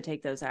unwilling to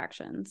take those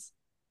actions?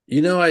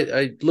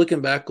 I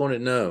looking back on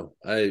it, no.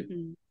 I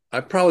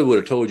probably would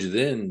have told you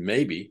then,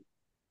 maybe.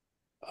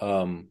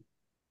 But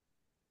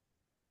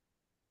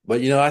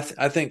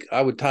I think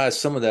I would tie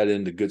some of that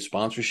into good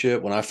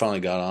sponsorship. When I finally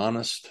got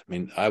honest, I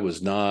mean, I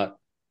was not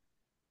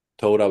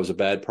told I was a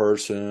bad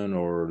person,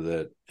 or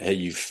that, hey,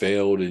 you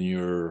failed in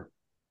your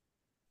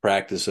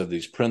practice of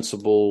these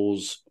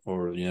principles,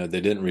 or, they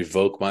didn't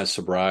revoke my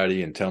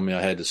sobriety and tell me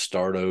I had to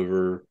start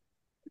over,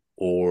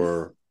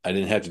 or I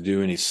didn't have to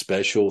do any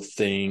special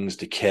things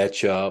to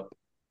catch up.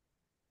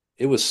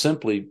 it was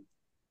simply,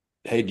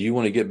 hey, do you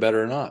want to get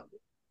better or not?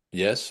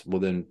 Yes. Well,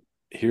 then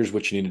here's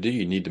what you need to do.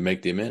 You need to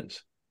make the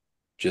amends.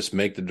 Just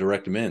make the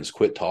direct amends.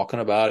 Quit talking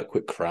about it.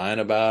 Quit crying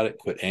about it.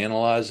 Quit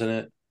analyzing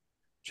it.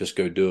 Just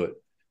go do it.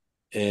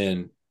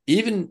 And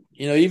even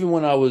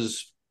when I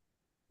was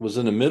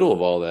in the middle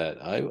of all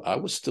that, I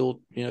was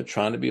still,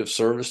 trying to be of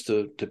service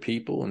to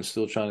people and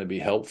still trying to be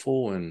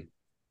helpful. And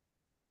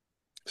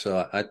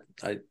so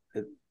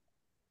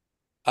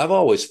I've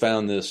always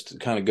found this, to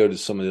kind of go to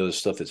some of the other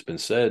stuff that's been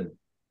said,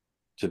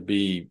 to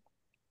be,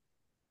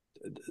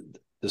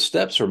 the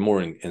steps are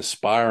more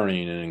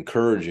inspiring and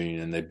encouraging,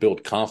 and they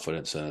build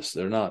confidence in us.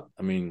 They're not,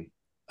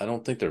 I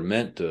don't think they're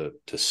meant to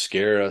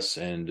scare us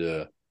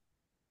and,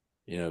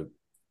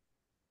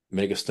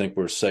 make us think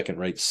we're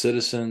second-rate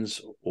citizens,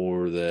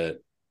 or that,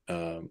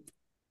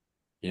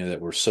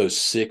 that we're so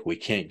sick we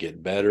can't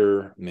get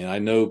better. I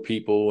know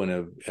people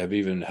and have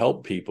even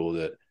helped people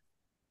that,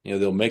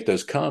 they'll make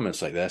those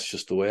comments like, that's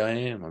just the way I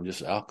am. I'm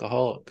just an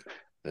alcoholic.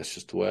 That's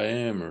just the way I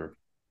am. Or,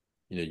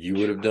 you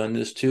would have done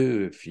this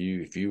too if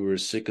you were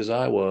as sick as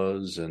I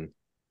was. And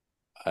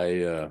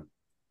I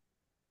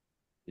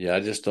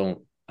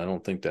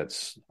don't think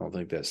that's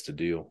the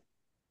deal.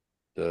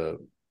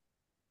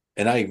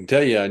 And I can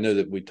tell you, I know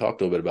that we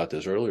talked a little bit about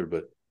this earlier,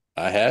 but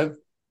I have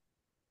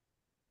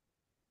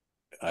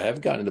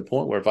gotten to the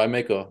point where if I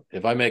make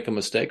a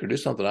mistake or do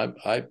something,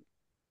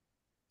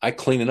 I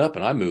clean it up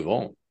and I move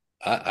on.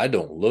 I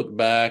don't look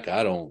back.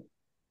 I don't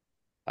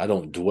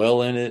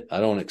dwell in it. I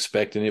don't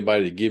expect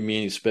anybody to give me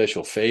any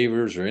special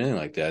favors or anything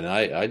like that.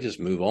 And I just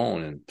move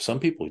on. And some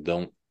people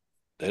don't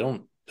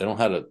know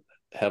how to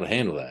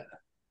handle that.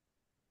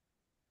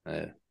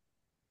 Yeah.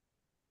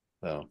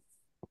 So.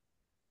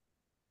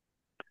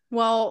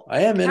 Well,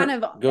 I am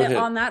kind of go ahead.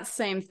 On that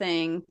same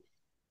thing,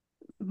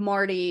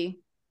 Marty,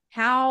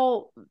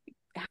 how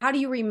do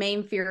you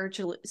remain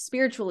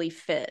spiritually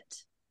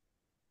fit?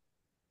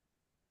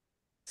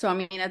 So,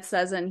 it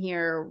says in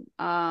here,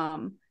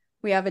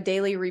 we have a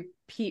daily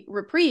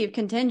reprieve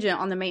contingent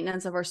on the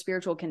maintenance of our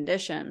spiritual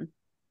condition.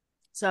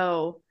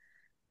 So,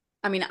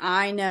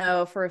 I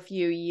know for a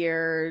few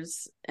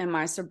years in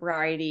my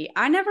sobriety,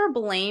 I never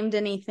blamed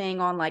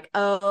anything on like,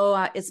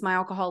 oh, it's my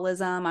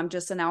alcoholism, I'm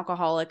just an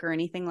alcoholic or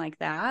anything like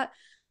that.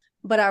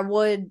 But I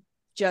would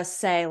just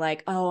say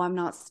like, oh, I'm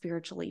not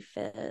spiritually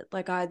fit.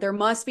 Like there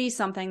must be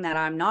something that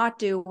I'm not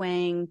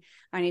doing.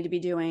 I need to be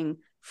doing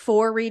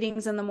 4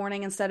 readings in the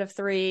morning instead of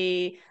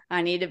 3.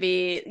 I need to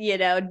be,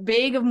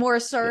 big of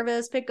more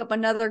service, pick up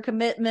another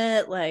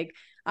commitment. Like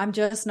I'm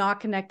just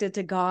not connected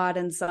to God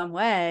in some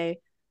way.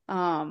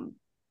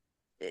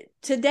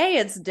 Today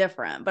it's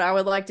different, but I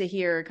would like to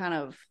hear kind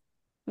of,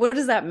 what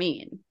does that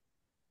mean?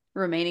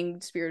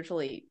 Remaining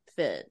spiritually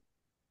fit,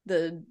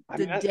 the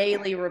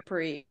daily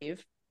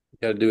reprieve.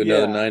 Got to do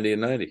another 90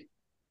 and 90.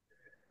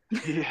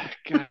 Yeah,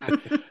 God.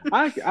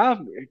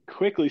 I'll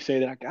quickly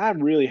say that I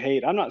really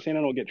hate. I'm not saying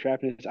I don't get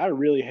trapped in this. I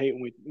really hate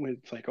when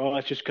it's like, oh,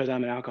 it's just because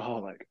I'm an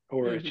alcoholic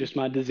or it's just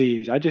my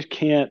disease. I just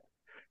can't.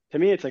 To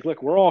me, it's like,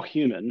 look, we're all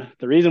human.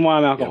 The reason why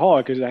I'm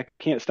alcoholic is I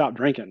can't stop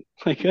drinking.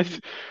 Like that's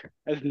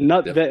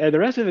not the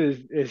rest of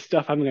it is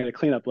stuff I'm going to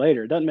clean up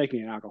later. It doesn't make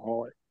me an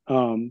alcoholic.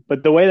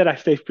 But the way that I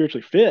stay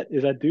spiritually fit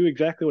is I do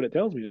exactly what it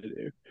tells me to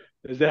do.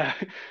 Is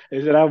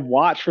that I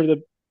watch for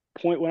the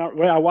point when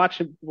I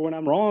watch when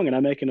I'm wrong and I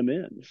make an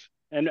amends.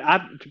 And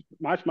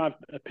my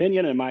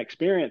opinion and my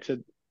experience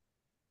of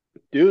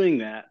doing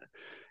that,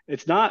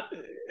 it's not.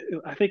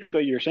 I think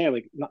what you're saying,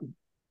 like not,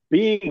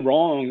 being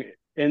wrong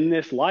in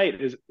this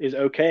light is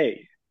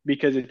okay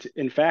because it's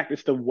in fact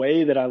it's the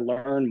way that I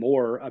learn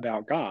more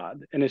about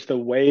God and it's the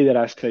way that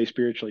I stay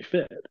spiritually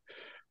fit.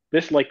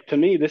 This like to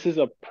me, this is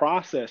a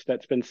process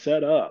that's been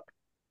set up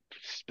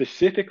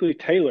specifically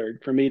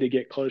tailored for me to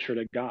get closer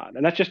to God.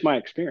 And that's just my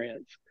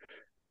experience.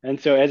 And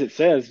so, as it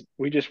says,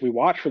 we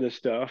watch for this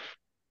stuff.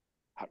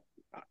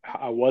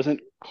 I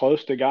wasn't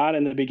close to God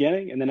in the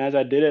beginning, and then as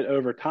I did it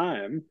over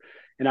time,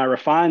 and I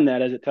refined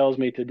that as it tells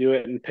me to do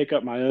it, and pick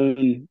up my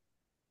own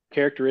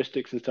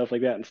characteristics and stuff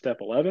like that in step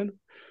 11.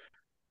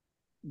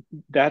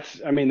 That's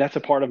a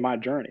part of my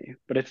journey.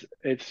 But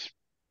it's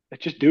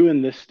just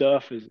doing this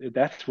stuff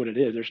that's what it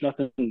is. There's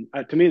nothing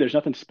to me. There's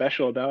nothing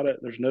special about it.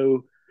 There's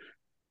nothing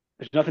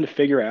to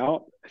figure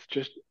out. It's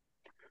just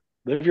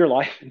live your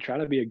life and try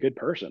to be a good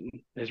person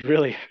is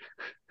really,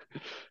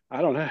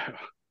 I don't know.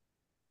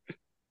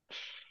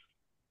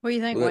 What do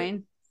you think,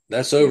 Wayne?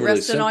 That's overly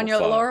resting on your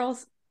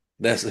laurels.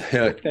 That's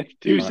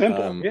too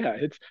simple.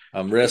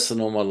 I'm resting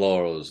on my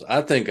laurels.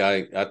 I think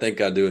I need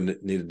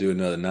to do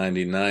another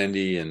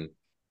 90-90 and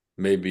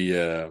maybe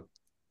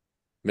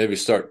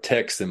start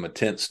texting my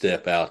 10th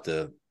step out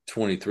to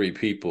 23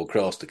 people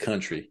across the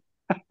country.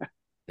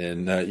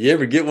 And you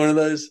ever get one of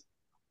those?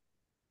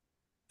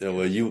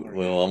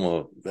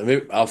 Yeah,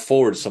 I'll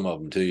forward some of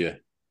them to you.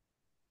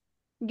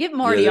 Get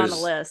Marty on the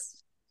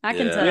list. I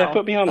can tell. Yeah,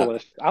 put me on the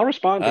list. I'll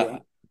respond to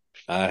it.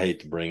 I hate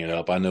to bring it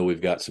up. I know we've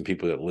got some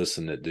people that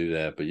listen that do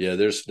that, but yeah,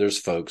 there's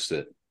folks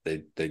that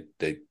they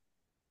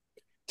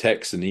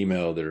text and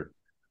email their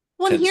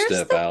Well, 10th here's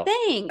step the out.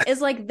 thing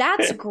is like,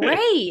 that's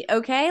great.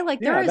 Okay.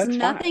 Like there Yeah, is that's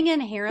nothing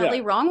fine. inherently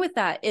Yeah, wrong with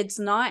that. It's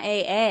not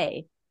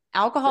AA. right.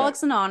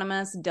 Alcoholics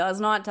Anonymous does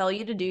not tell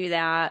you to do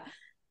that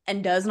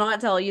and does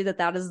not tell you that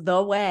that is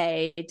the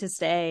way to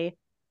stay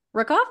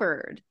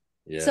recovered.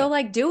 So Yeah.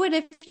 like do it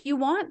if you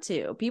want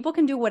to. People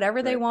can do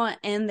whatever they Right. want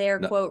in their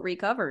No, quote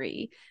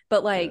recovery.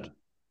 But yeah. like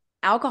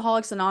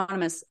Alcoholics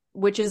Anonymous,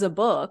 which is a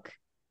book,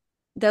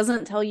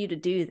 doesn't tell you to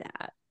do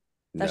that.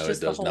 That's No, it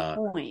just the does whole not.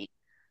 point.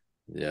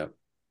 Yeah.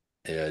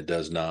 Yeah, it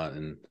does not.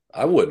 And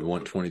I wouldn't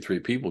want 23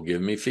 people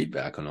giving me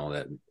feedback on all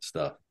that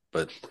stuff.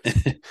 But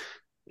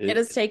It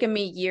has it, taken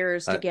me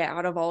years to I, get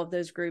out of all of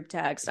those group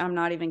texts. I'm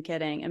not even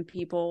kidding. And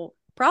people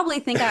probably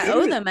think I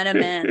owe them an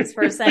amends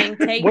for saying,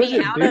 take What does me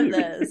it out of do?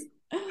 this.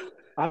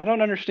 I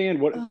don't understand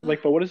what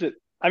like, but what is it?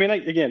 I mean,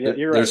 again, yeah, there,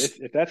 you're right. there's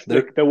If that's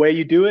there the way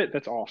you do it,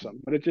 that's awesome.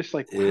 But it's just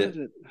like, how does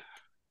it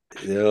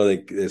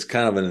it? it's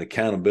kind of an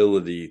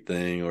accountability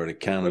thing or an Well, yeah,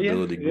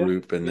 accountability yeah,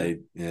 group, and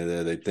yeah.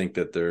 they think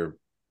that they're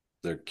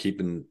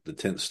keeping the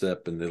 10th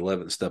step and the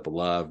 11th step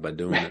alive by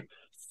doing it.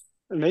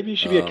 Maybe you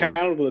should be Um,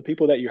 accountable to the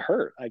people that you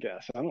hurt. I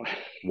guess I don't.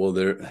 well,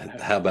 I don't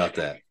know. how about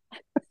that?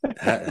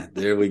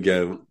 There we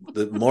go.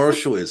 The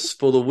Marshall is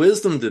full of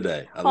wisdom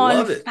today. I On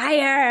love it.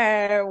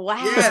 fire.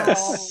 Wow.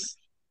 Yes.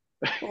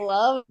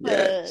 Love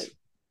Yes. it.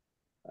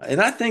 And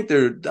I think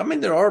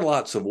there are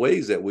lots of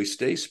ways that we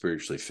stay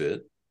spiritually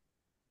fit.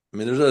 I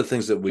mean, there's other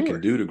things that we can Sure.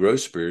 do to grow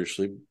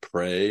spiritually: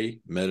 pray,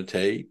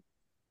 meditate,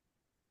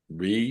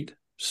 read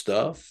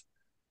stuff,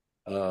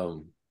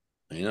 um,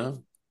 you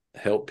know,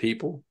 help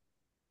people.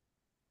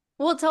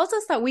 Well, it tells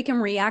us that we can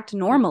react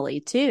normally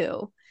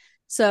too.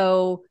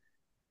 So,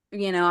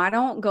 I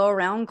don't go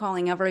around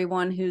calling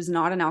everyone who's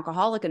not an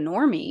alcoholic a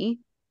normie.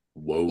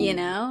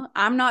 Whoa.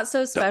 I'm not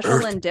so The special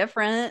earth. and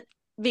different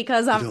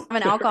because You I'm don't.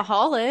 an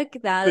alcoholic The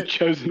that,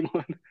 chosen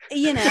one.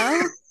 you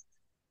know,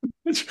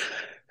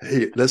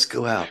 Hey, let's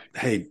go out.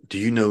 Hey, do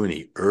you know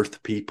any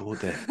earth people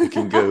that we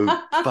can go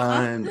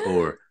find,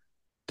 or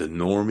the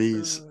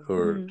normies,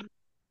 or Mm.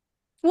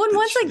 Well, and the,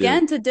 once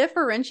again, to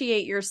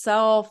differentiate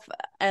yourself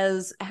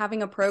as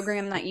having a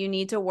program that you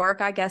need to work,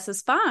 I guess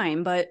is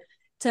fine. But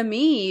to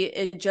me,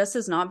 it just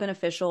is not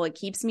beneficial. It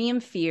keeps me in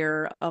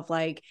fear of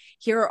like,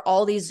 here are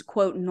all these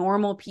quote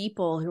normal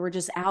people who are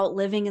just out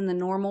living in the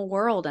normal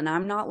world. And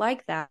I'm not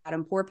like that.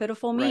 I'm poor,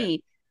 pitiful Right.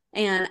 me.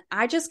 And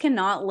I just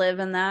cannot live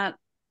in that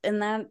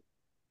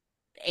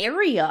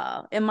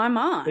area in my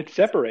mind. It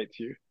separates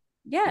you.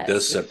 it does Yes.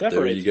 It separate.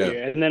 There you separates go. you,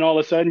 and then all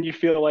of a sudden you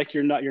feel like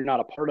you're not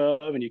a part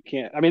of, and you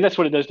can't. I mean, that's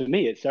what it does to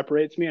me. It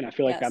separates me, and I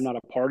feel like I'm Yes. not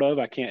a part of.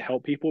 I can't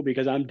help people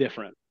because I'm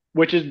different,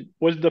 which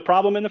was the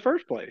problem in the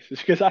first place.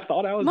 It's because I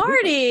thought I was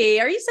different. Marty,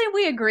 are you saying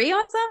we agree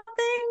on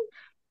something?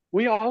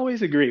 We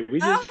always agree. We Oh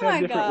just have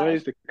my different gosh.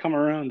 ways to come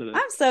around to this.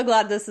 I'm so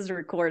glad this is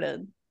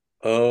recorded.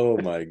 Oh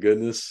my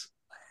goodness.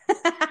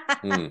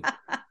 Hmm.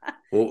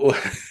 Well,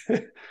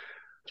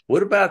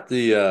 what about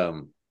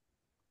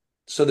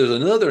so there's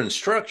another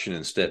instruction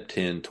in step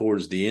 10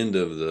 towards the end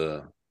of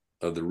the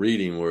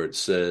reading where it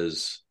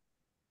says,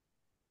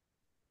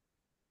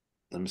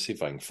 let me see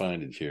if I can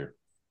find it here.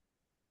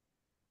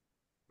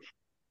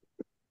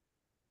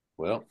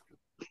 Well,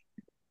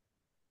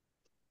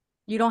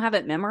 You don't have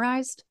it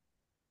memorized?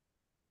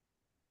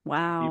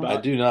 Wow. I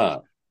Bebop. do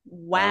not.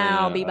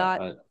 Wow,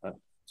 Bebot.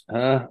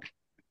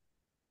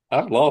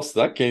 I've lost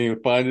it. I can't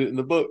even find it in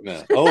the book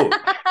now. Oh,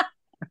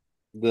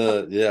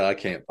 I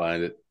can't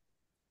find it.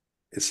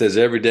 It says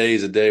every day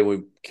is a day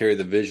we carry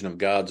the vision of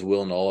God's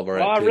will in all of our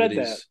Oh, I read that.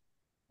 activities.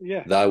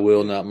 Yeah. Thy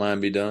will, Yeah. not mine,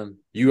 be done.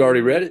 You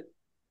already Mhm. read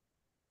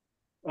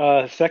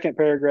it? Second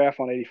paragraph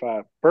on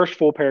 85. First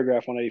full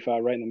paragraph on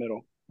 85, right in the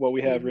middle. What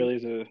we have Mhm. really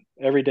is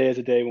every day is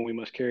a day when we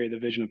must carry the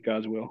vision of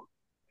God's will.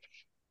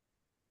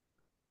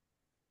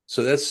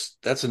 So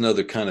that's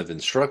another kind of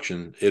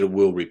instruction. It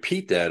will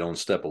repeat that on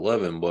step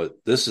 11, but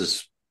this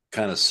is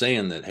kind of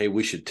saying that, hey,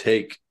 we should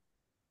take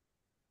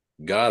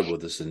God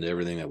with us in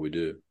everything that we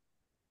do.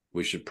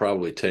 We should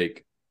probably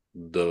take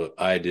the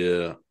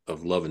idea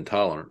of love and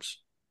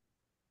tolerance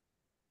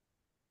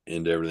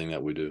into everything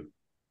that we do.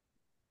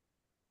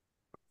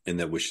 And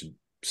that we should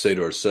say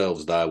to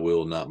ourselves, thy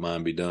will, not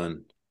mine, be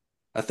done.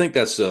 I think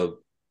that's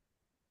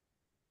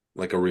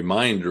like a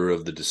reminder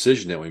of the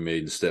decision that we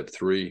made in step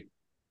 3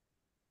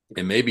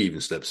 and maybe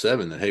even step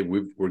 7 that, hey,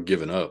 we're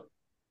giving up.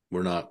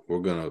 We're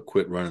going to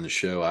quit running the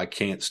show. I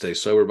can't stay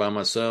sober by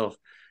myself,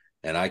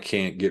 and I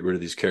can't get rid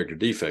of these character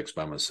defects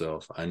by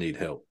myself. I need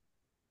help.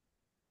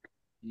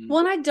 Well,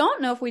 and I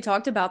don't know if we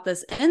talked about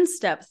this in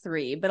step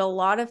 3, but a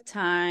lot of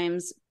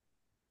times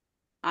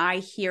I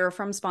hear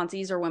from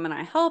sponsees or women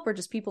I help or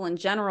just people in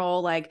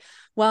general, like,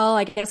 well,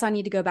 I guess I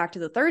need to go back to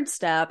the 3rd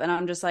step. And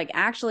I'm just like,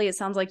 actually, it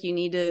sounds like you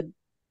need to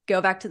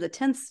go back to the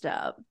 10th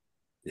step.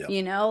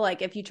 Yeah.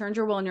 Like if you turned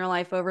your will and your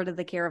life over to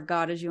the care of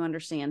God as you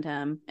understand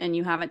him and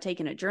you haven't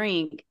taken a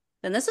drink,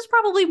 then this is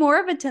probably more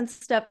of a 10th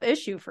step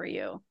issue for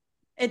you.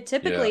 It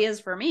typically Yeah. is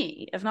for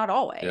me, if not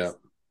always. Yeah.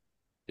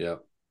 Yeah.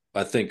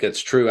 I think that's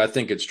true. I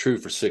think it's true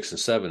for 6 and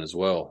 7 as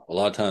well. A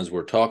lot of times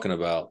we're talking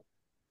about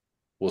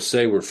we'll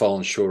say we're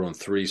falling short on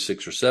 3,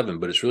 6, or 7,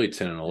 but it's really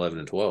 10 and 11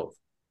 and 12.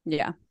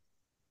 Yeah.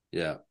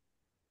 Yeah.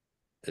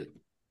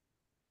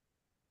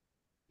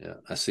 Yeah.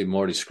 I see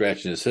Marty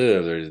scratching his head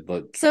over there.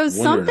 Like, so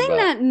something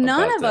that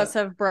none of that. us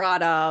have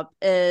brought up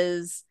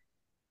is,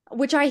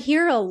 which I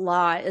hear a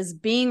lot, is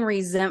being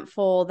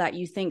resentful that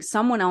you think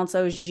someone else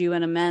owes you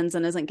an amends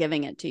and isn't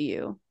giving it to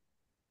you.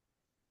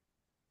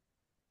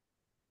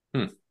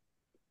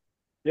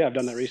 Yeah, I've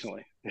done that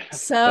recently.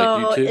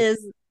 So like you too?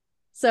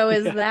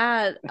 is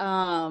that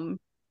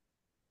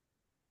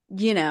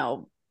you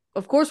know,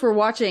 of course we're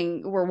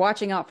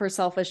watching out for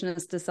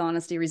selfishness,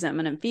 dishonesty,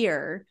 resentment, and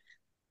fear.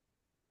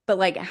 But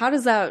like, how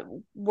does that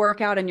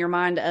work out in your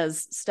mind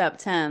as step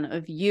 10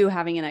 of you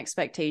having an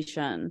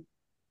expectation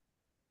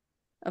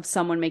of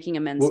someone making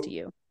amends to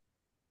you?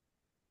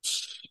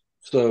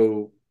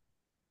 So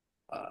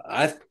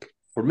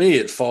for me,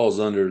 it falls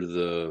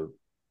under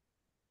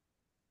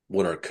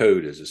what our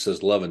code is. It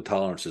says love and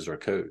tolerance is our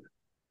code.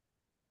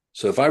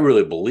 So if I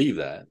really believe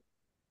that,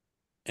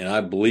 and I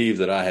believe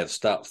that I have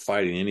stopped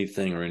fighting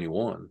anything or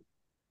anyone,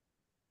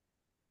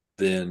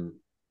 then,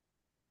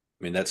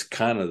 I mean, that's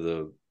kind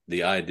of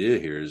the idea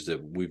here, is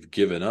that we've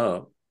given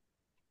up,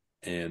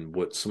 and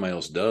what somebody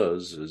else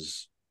does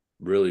is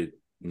really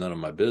none of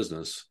my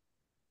business.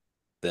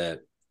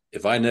 That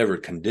if I never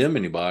condemn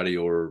anybody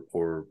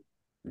or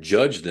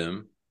judge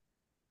them,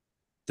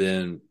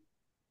 then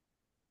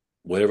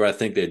whatever I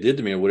think they did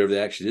to me or whatever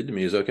they actually did to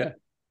me is okay.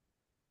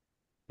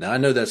 Now, I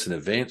know that's an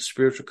advanced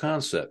spiritual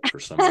concept for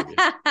some of you.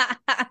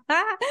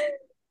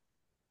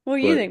 What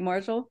do you think,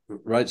 Marshall?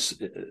 Right.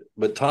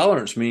 But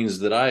tolerance means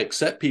that I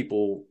accept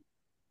people.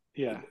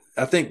 Yeah.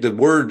 I think the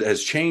word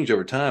has changed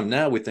over time.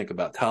 Now we think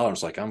about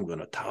tolerance like, I'm going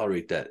to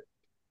tolerate that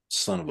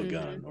son of a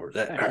gun or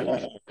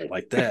that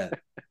like that.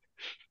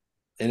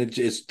 And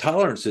it's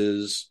tolerance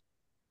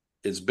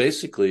it's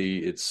basically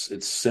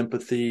it's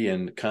sympathy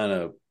and kind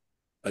of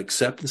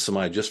accepting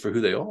somebody just for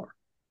who they are.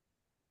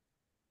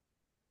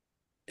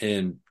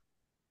 And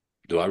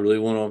do I really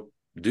want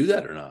to do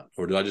that or not?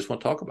 Or do I just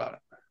want to talk about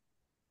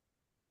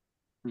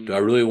it? Do I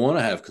really want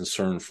to have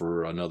concern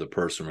for another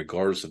person,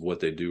 regardless of what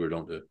they do or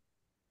don't do?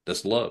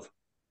 That's love.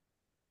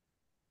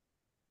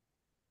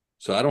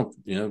 So I don't,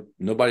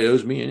 nobody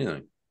owes me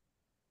anything.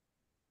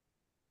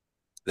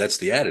 That's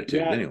the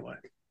attitude anyway.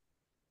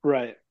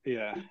 Right.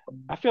 Yeah.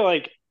 I feel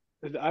like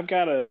I've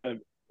got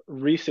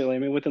recently, I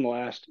mean, within the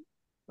last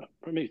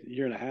maybe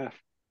year and a half,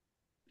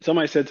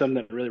 somebody said something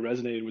that really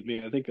resonated with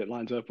me. I think that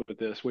lines up with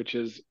this, which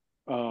is,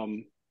 oh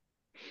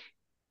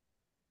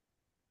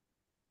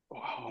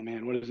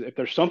man, what is it? If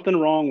there's something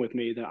wrong with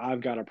me, then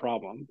I've got a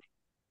problem.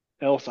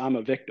 Else I'm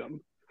a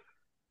victim.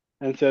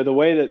 And so the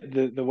way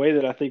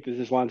that I think that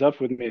this lines up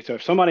with me, so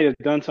if somebody has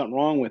done something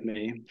wrong with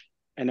me,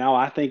 and now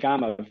I think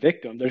I'm a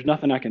victim, there's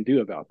nothing I can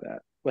do about that.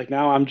 Like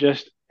now I'm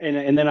just,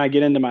 and then I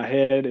get into my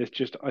head.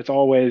 It's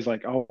always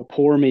like, oh,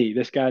 poor me.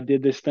 This guy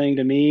did this thing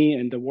to me,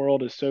 and the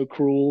world is so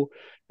cruel,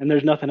 and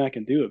there's nothing I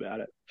can do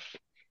about it.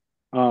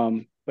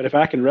 But if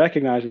I can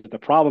recognize that the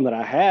problem that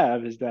I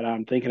have is that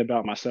I'm thinking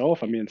about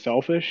myself, I'm being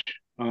selfish.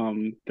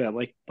 That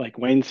like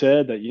Wayne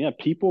said, that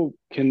people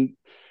can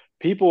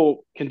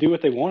do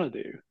what they want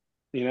to do.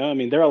 I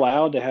mean, they're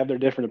allowed to have their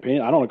different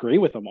opinions. I don't agree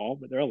with them all,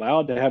 but they're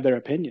allowed to have their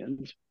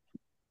opinions.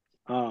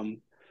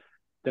 Then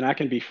I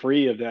can be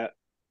free of that,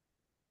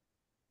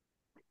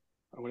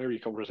 whatever you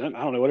call resentment.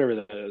 I don't know, whatever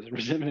that is,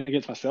 resentment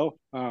against myself.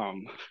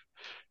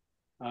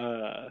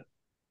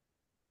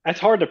 That's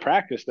hard to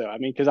practice though. I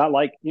mean, because I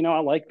like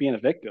being a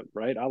victim,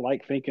 right? I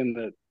like thinking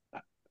that,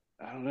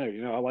 I don't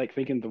know, I like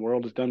thinking the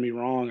world has done me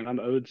wrong and I'm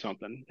owed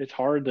something. It's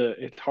hard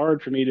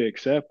for me to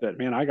accept that,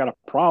 man, I got a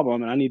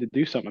problem and I need to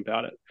do something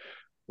about it.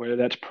 Whether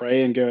that's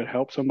pray and go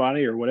help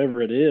somebody or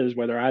whatever it is,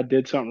 whether I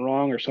did something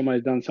wrong or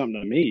somebody's done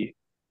something to me.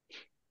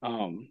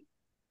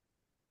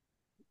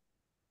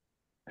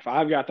 If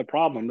I've got the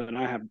problem, then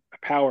I have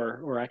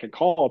power, or I can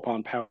call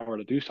upon power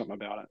to do something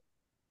about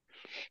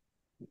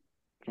it.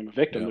 If I'm a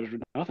victim, there's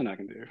nothing I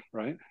can do,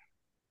 right?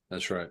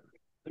 That's right.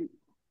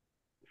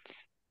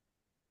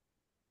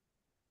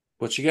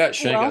 What you got,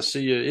 Shank? Well, I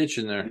see you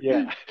itching there.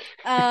 Yeah.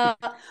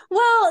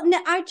 Well,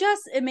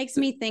 it makes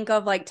me think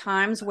of like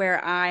times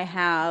where I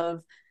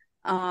have,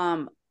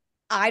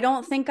 I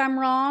don't think I'm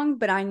wrong,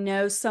 but I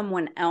know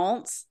someone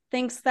else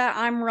thinks that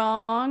I'm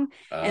wrong.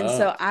 And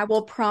so I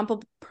will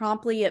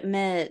promptly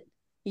admit,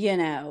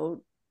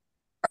 or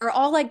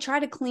I'll like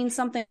try to clean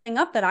something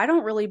up that I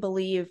don't really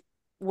believe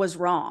was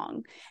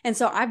wrong. And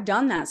so I've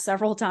done that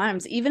several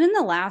times, even in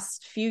the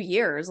last few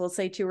years, let's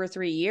say 2 or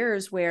 3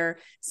 years, where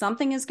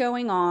something is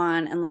going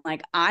on and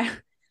like I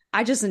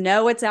just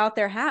know it's out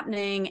there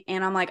happening,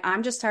 and I'm like,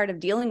 I'm just tired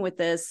of dealing with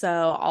this,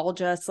 so I'll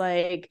just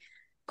like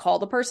call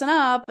the person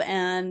up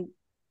and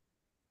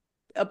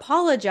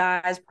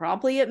apologize,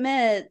 promptly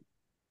admit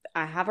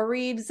I have a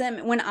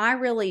resentment when I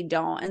really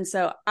don't. And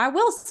so I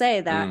will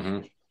say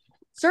that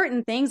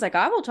certain things, like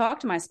I will talk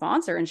to my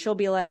sponsor and she'll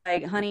be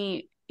like,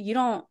 honey, you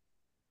don't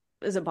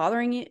is it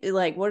bothering you?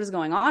 Like, what is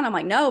going on? I'm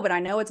like, no, but I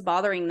know it's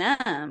bothering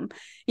them,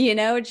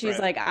 and she's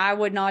like, I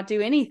would not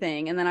do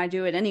anything. And then I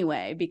do it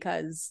anyway,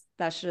 because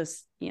that's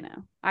just,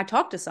 I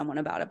talked to someone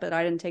about it, but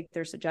I didn't take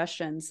their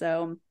suggestion.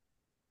 So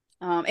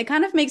it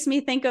kind of makes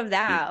me think of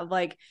that, of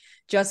like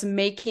just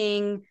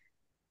making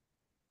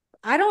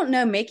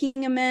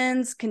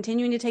amends,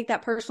 continuing to take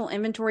that personal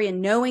inventory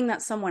and knowing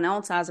that someone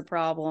else has a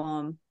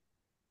problem.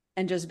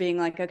 And just being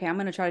like, okay, I'm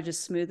going to try to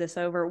just smooth this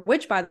over,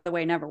 which, by the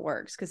way, never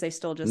works because they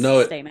still just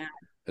stay mad.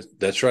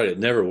 That's right. It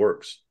never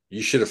works.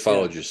 You should have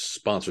followed your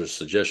sponsor's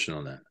suggestion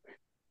on that.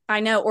 I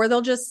know. Or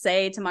they'll just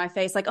say to my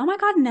face, like, oh my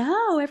God,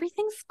 no,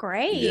 everything's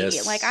great.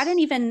 Yes. Like, I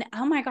didn't even,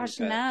 oh my gosh,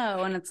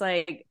 no. And it's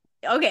like,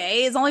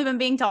 okay, it's only been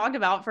being talked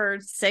about for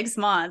 6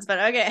 months, but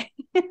okay.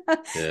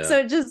 Yeah. So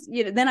it just,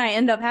 then I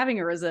end up having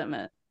a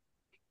resentment.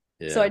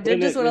 Yeah. So I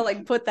did just want to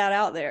like put that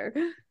out there.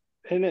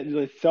 And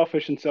it's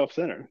selfish and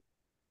self-centered.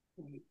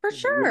 For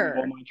sure.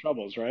 All my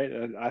troubles, right?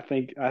 I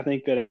think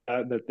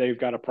that they've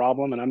got a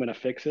problem and I'm going to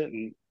fix it,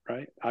 and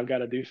right, I've got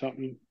to do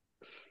something.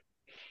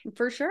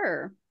 For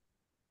sure.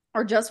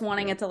 Or just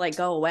wanting it to like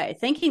go away,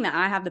 thinking that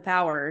I have the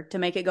power to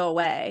make it go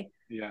away.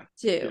 Yeah.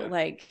 Too. Yeah.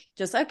 Like,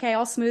 just, okay,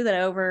 I'll smooth it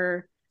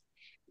over.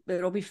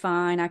 It'll be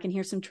fine. I can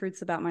hear some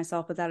truths about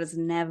myself, but that is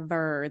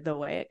never the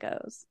way it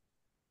goes.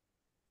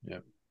 Yeah.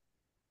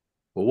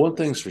 Well, one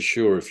thing's for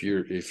sure, if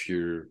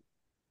you're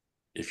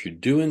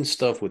doing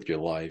stuff with your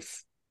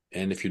life,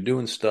 and if you're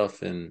doing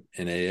stuff in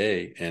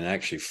AA and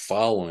actually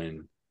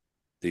following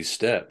these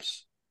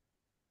steps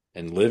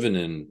and living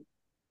in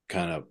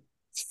kind of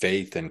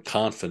faith and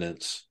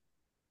confidence,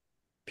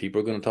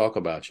 people are going to talk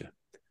about you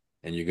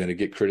and you're going to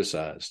get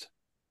criticized.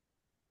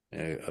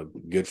 A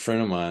good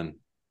friend of mine,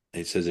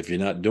 he says, if you're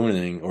not doing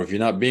anything, or if you're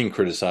not being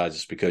criticized,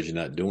 it's because you're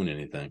not doing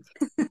anything.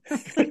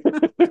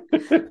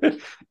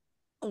 And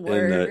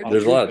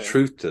there's a lot of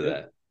truth to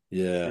that.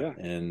 Yeah.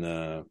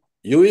 And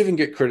you'll even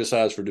get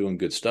criticized for doing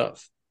good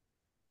stuff.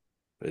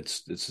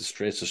 It's a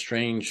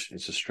strange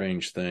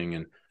thing,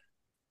 and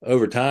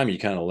over time you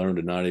kind of learn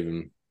to not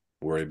even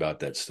worry about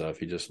that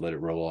stuff. You just let it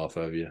roll off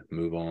of you,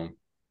 move on.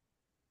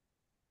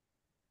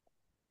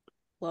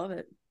 Love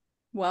it.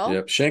 Well,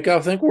 yep. Shank, I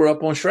think we're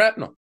up on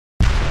shrapnel.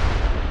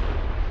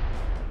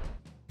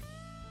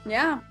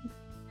 Yeah,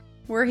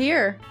 we're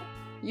here.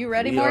 You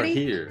ready, Marty?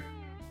 We are here.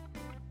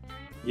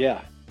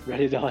 Yeah,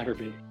 ready as I'll ever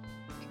be.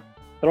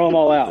 Throw them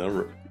all out.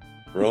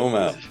 Throw them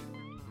out.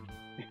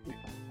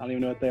 I don't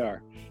even know what they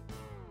are.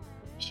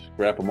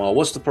 Wrap them all.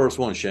 What's the first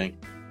one, Shank?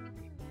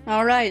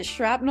 All right,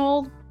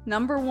 shrapnel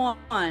number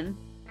 1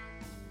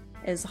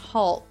 is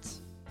halt.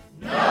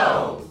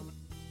 No.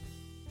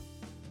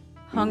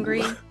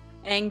 Hungry,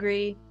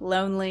 angry,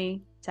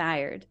 lonely,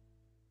 tired.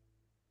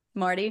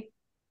 Marty,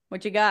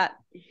 what you got?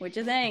 What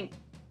you think?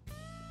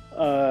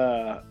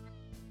 Have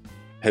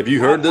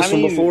you heard this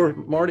one before,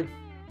 Marty?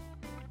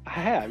 I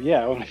have,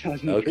 yeah. When I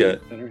was in the okay.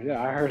 Center.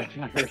 Yeah, I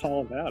heard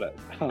all about it.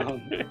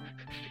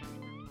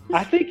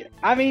 I think,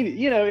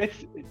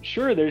 it's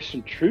sure there's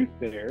some truth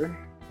there.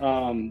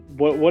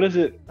 What is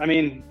it? I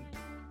mean,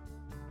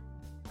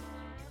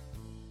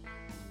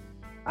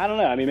 I don't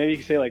know. I mean, maybe you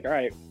could say like, all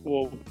right,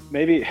 well,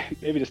 maybe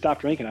to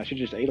stop drinking, I should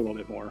just eat a little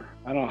bit more.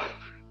 I don't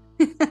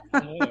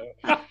know.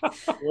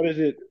 What is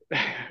it?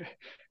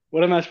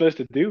 What am I supposed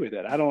to do with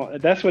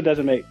it? That's what,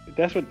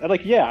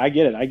 yeah, I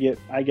get it.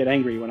 I get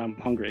angry when I'm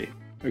hungry.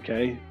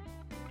 Okay.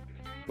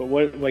 But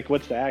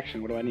what's the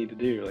action? What do I need to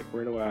do? Like,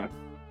 where do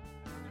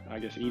I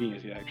guess eating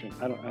is the action.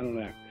 I don't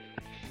know.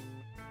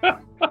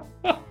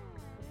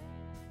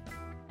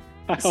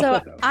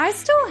 I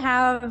still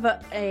have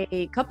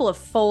a couple of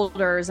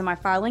folders in my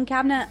filing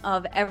cabinet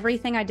of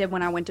everything I did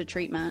when I went to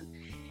treatment.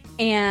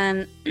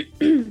 And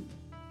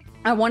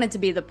I wanted to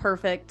be the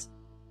perfect,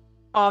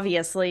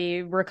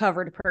 obviously,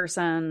 recovered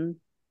person.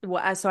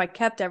 So I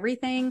kept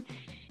everything.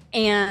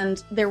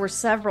 And there were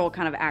several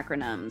kind of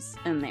acronyms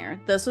in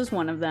there. This was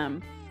one of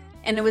them.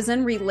 And it was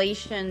in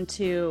relation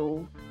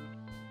to,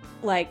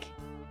 like,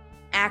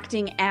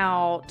 acting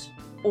out,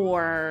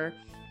 or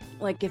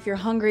like if you're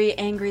hungry,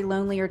 angry,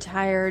 lonely, or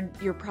tired,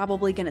 you're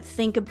probably going to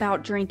think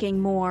about drinking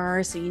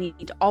more. So you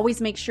need to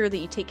always make sure that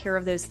you take care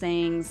of those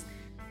things.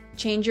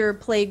 Change your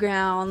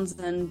playgrounds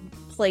and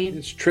play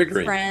with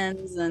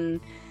friends and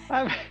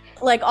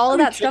like all of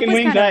that stuff. Chicken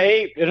wings I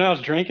ate and I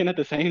was drinking at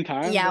the same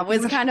time. Yeah, it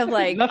was kind of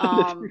like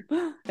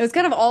it was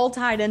kind of all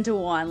tied into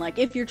one. Like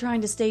if you're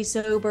trying to stay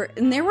sober,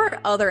 and there were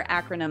other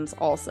acronyms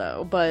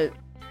also, but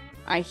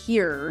I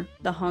hear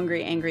the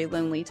hungry, angry,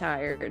 lonely,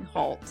 tired,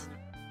 halt.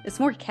 It's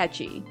more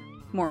catchy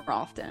more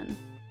often.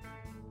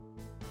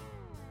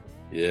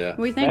 Yeah. What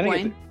do you think,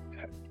 Wayne?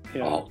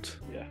 Halt.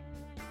 Yeah.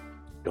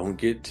 Don't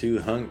get too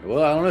hungry.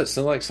 Well, I don't know. It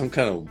sounds like some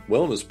kind of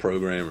wellness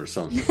program or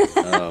something.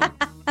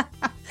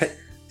 Hey,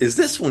 is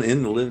this one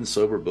in the Living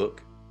Sober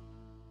book?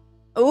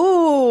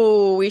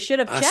 Oh, we should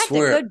have checked.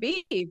 It could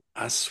be.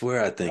 I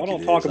swear, I think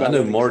it is. I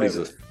know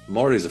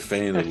Marty's a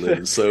fan of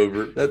Living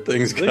Sober. That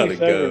thing's got to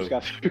go.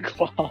 Got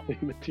quality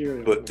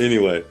material. But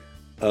anyway,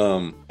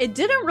 it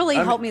didn't really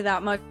help me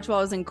that much while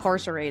I was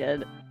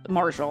incarcerated.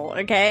 Marshall.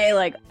 Okay,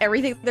 like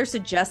everything they're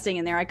suggesting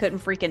in there, I couldn't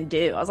freaking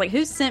do. I was like,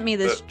 who sent me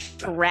this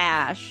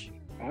trash?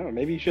 I don't know.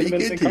 Maybe you should have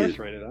been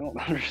incarcerated. I don't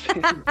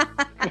understand.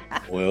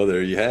 Well,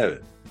 there you have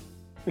it.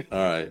 All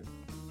right.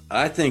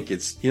 I think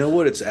it's, you know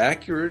what, it's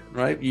accurate,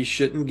 right? You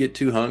shouldn't get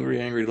too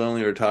hungry, angry,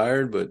 lonely, or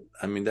tired, but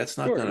I mean, that's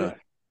not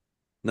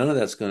none of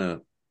that's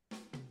going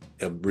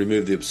to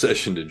remove the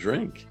obsession to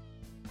drink.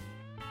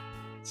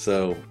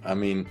 So, I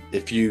mean,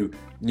 if you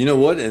know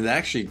what, and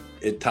actually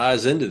it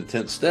ties into the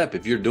 10th step.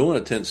 If you're doing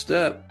a 10th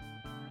step,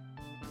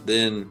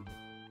 then,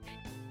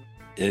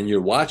 and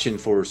you're watching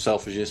for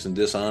selfishness and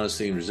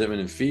dishonesty and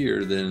resentment and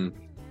fear, then,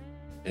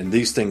 and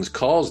these things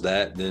cause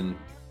that, then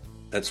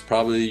that's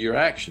probably your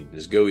action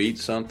is go eat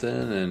something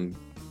and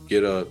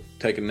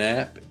take a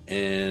nap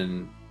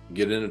and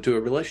get into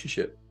a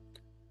relationship.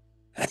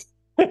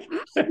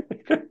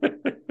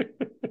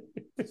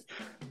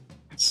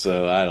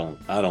 So I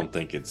don't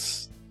think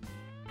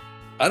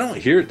I don't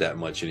hear it that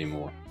much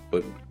anymore,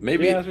 but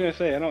maybe. Yeah, I was going to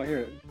say, I don't hear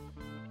it.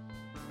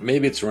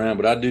 Maybe it's around,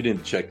 but I do need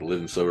to check the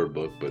Living Sober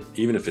book, but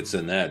even if it's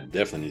in that, it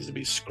definitely needs to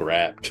be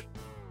scrapped.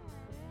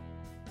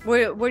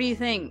 What do you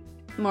think,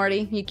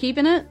 Marty? You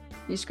keeping it?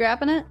 You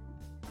scrapping it?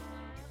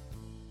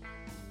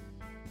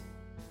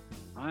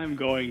 I'm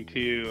going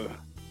to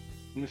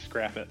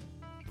scrap it.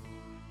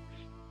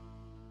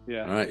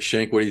 Yeah. All right,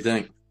 Shank, what do you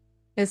think?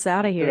 It's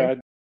out of here.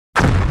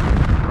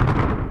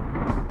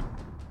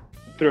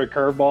 Threw a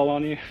curveball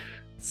on you. No,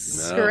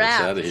 it's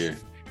out of here.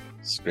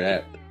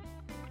 Scrapped.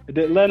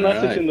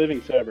 Unless it's in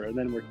Living Sober, and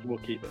then we'll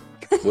keep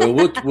it. Well,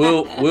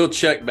 we'll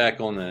check back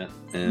on that.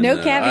 And,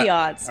 no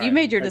caveats. You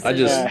made your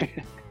decision.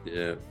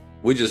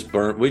 We just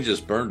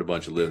burned a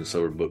bunch of Living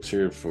Sober books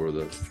here for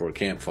a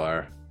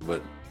campfire,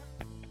 but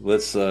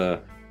let's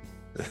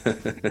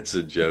that's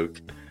a joke.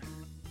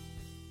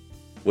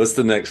 What's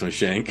the next one,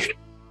 Shank?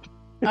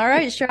 All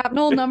right,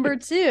 shrapnel number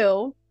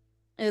 2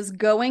 is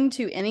going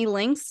to any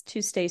lengths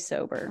to stay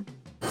sober.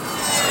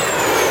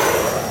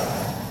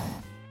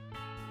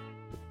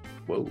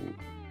 Whoa.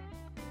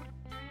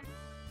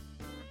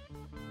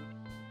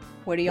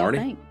 What do y'all Marty?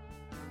 think?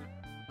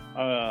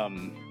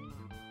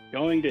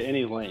 Going to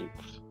any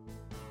lengths.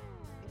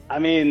 I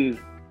mean,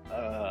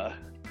 I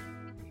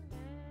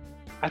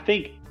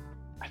think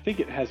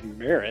it has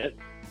merit.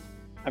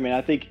 I mean,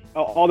 I think,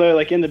 although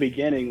like in the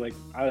beginning, like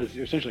I was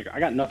essentially, I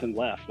got nothing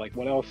left. Like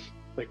what else,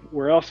 like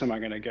where else am I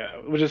going to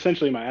go? It was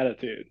essentially my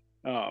attitude.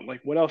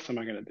 Like what else am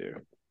I going to do?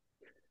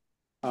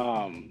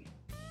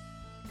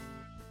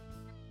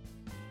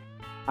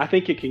 I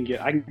think I can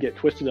get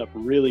twisted up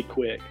really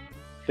quick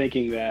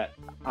thinking that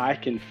I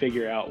can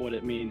figure out what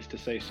it means to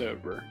stay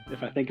sober.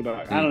 If I think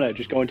about, I don't know,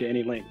 just going to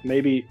any length,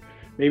 maybe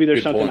there's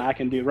Good something point. I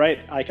can do, right?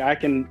 Like I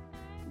can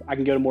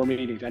go to more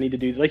meetings. I need to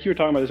do, like you were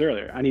talking about this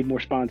earlier. I need more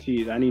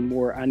sponsees. I need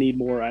more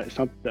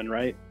something,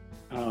 right?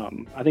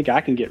 I think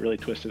I can get really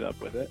twisted up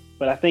with it,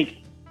 but I think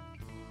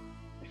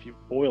if you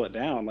boil it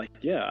down, like,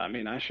 yeah, I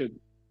mean, I should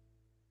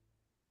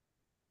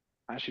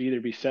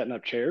either be setting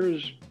up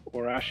chairs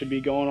or I should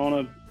be going on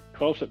a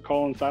 12-step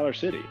call in Siler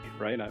City,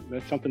 right?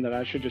 That's something that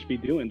I should just be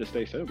doing to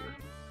stay sober.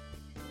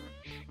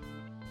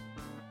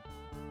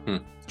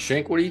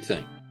 Shank, what do you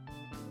think?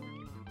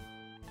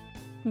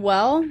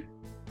 Well,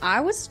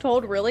 I was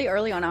told really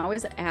early on, I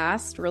was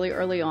asked really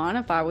early on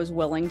if I was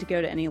willing to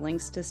go to any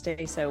lengths to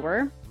stay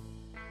sober.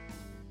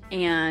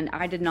 And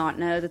I did not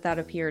know that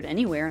appeared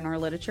anywhere in our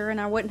literature,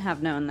 and I wouldn't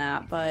have known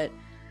that. But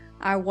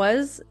I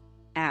was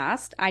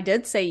asked. I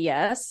did say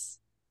yes,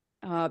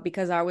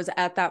 because I was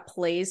at that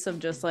place of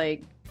just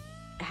like,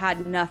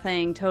 had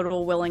nothing,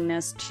 total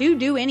willingness to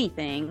do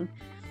anything.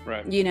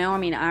 Right. You know, I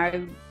mean,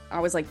 I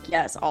was like,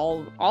 yes,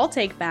 I'll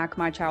take back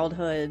my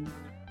childhood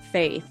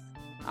faith.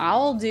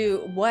 I'll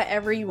do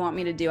whatever you want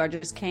me to do. I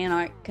just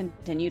cannot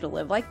continue to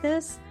live like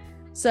this.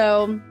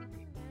 So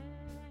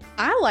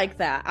I like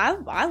that.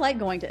 I like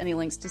going to any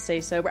lengths to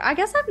stay sober. I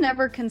guess I've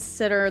never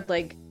considered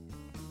like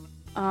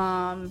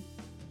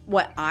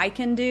what I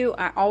can do.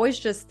 I always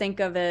just think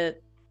of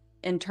it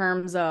in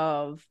terms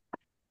of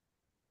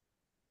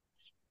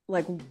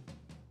like,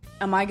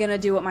 am I going to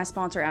do what my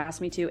sponsor asked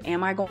me to?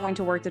 Am I going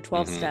to work the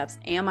 12 steps?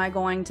 Am I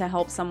going to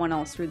help someone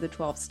else through the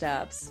 12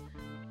 steps?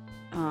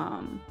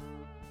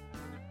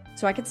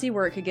 So I could see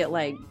where it could get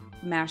like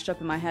mashed up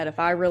in my head if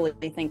I really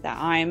think that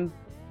I'm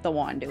the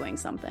one doing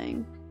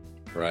something.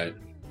 Right.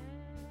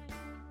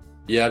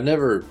 Yeah,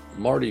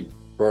 Marty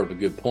brought up a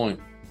good point.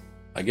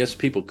 I guess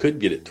people could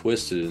get it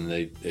twisted and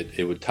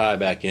it would tie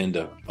back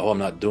into, oh, I'm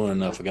not doing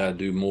enough, I got to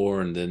do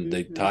more. And then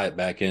they tie it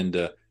back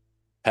into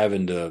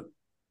having to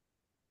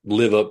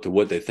live up to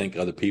what they think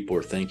other people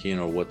are thinking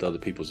or what the other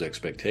people's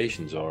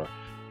expectations are.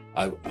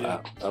 I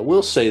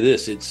will say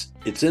this,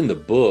 it's in the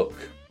book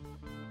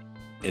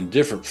in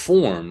different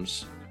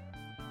forms.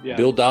 Yeah.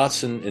 Bill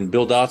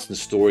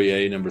Dotson's story,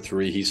 A, number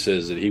 3, he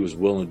says that he was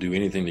willing to do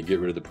anything to get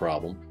rid of the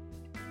problem.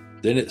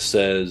 Then it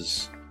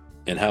says,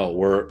 and how it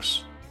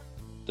works,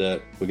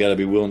 that we got to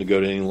be willing to go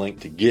to any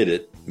length to get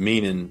it,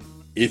 meaning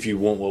if you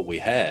want what we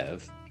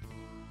have.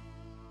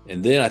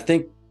 And then I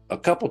think a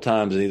couple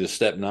times in either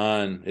step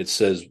 9, it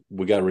says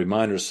we got to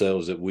remind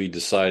ourselves that we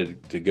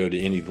decided to go to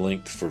any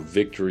length for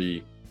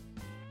victory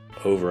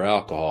over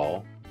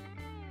alcohol.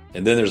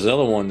 And then there's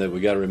another one that we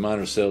got to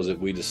remind ourselves that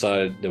we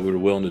decided that we were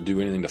willing to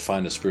do anything to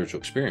find a spiritual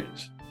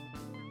experience.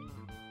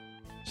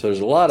 So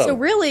there's a lot of... So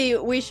really,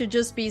 we should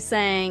just be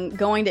saying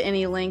going to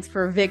any lengths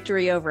for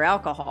victory over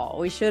alcohol.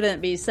 We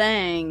shouldn't be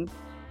saying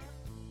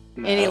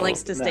any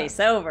lengths to stay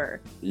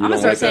sober. I'm going to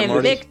start saying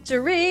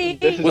victory.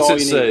 This is What's all it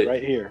you say? need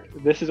right here.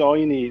 This is all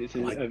you need. It's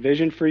a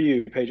vision for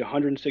you, page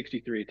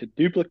 163. To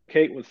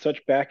duplicate with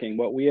such backing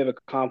what we have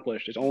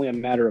accomplished is only a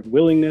matter of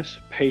willingness,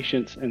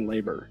 patience, and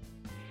labor.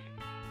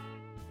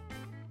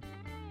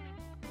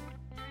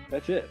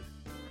 That's it.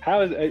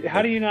 How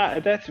do you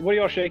not? What are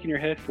y'all shaking your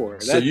head for?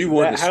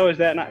 How is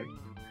that not?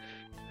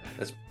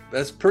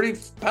 That's pretty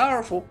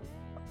powerful.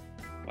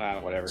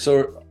 Wow, whatever.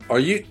 So are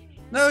you?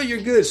 No,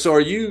 you're good. So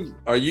are you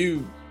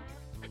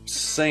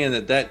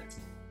saying that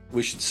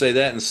we should say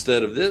that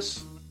instead of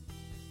this?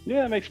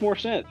 Yeah, it makes more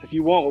sense. If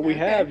you want what we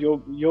have, you'll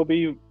go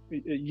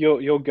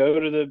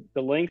to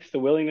the lengths, the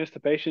willingness, the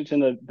patience,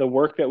 and the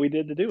work that we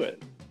did to do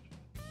it.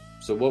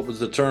 So what was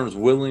the terms?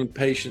 Willing,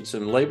 patience,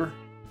 and labor?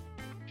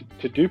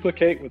 To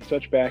duplicate with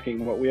such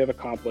backing what we have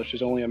accomplished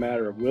is only a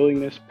matter of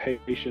willingness,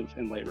 patience,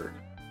 and labor.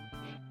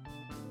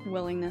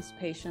 Willingness,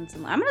 patience,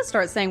 and I'm going to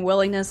start saying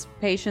willingness,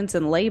 patience,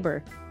 and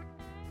labor.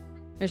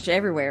 It's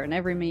everywhere in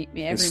every meet.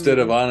 Instead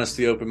of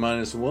honesty,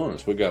 open-mindedness, and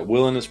willingness, we got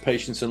willingness,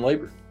 patience, and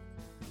labor.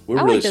 We're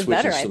I really like this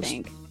switching better, I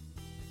think.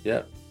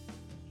 Yeah.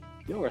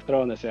 Y'all are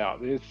throwing this out.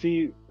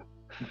 See,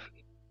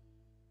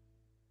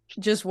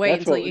 just wait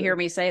until you hear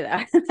me say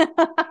that.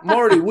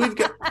 Marty, we're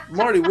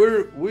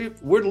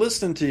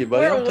listening to you,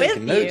 buddy. I'm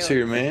taking notes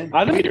here, man.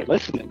 I know you're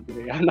listening to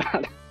me. I'm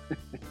not.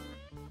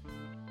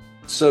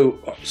 So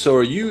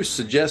are you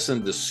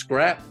suggesting to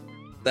scrap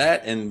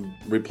that and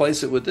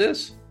replace it with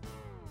this?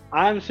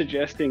 I'm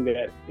suggesting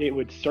that it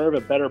would serve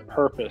a better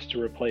purpose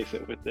to replace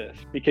it with this,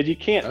 because you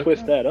can't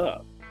twist that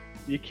up.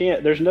 You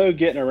can't. There's no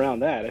getting around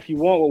that. If you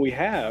want what we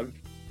have,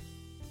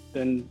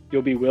 then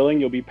you'll be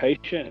willing, you'll be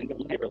patient, and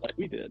you'll labor like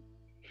we did.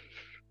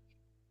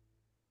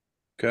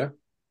 Okay.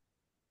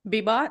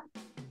 Bebot?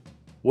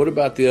 What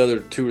about the other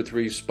 2 or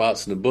 3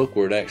 spots in the book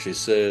where it actually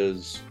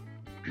says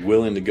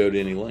willing to go to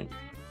any length?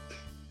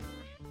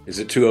 Is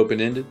it too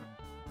open-ended?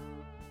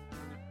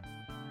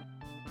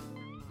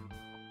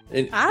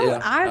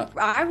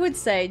 I would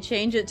say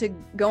change it to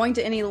going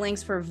to any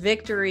lengths for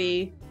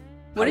victory.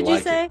 What did you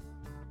say?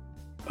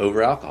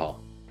 Over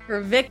alcohol. For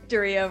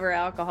victory over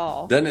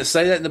alcohol. Doesn't it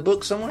say that in the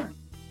book somewhere?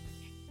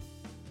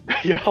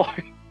 Yeah.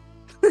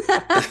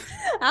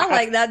 I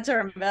like that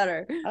term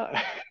better.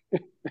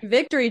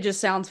 Victory just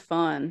sounds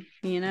fun,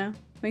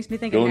 Makes me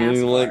think of NASCAR.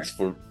 Any lengths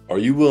are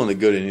you willing to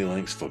go to any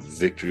lengths for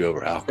victory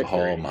over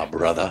alcohol, my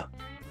brother?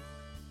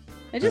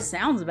 It just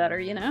sounds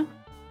better,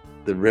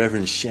 The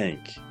Reverend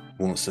Shank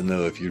wants to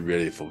know if you're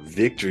ready for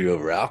victory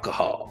over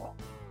alcohol,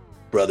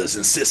 brothers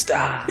and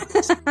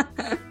sisters.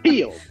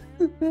 Healed.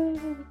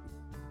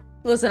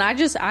 Listen, I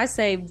just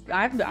say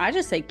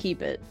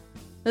keep it.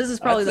 This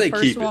is probably the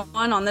first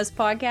one on this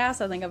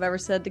podcast I think I've ever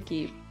said to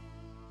keep.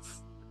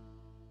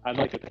 I'd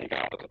like to think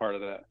I was a part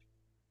of that.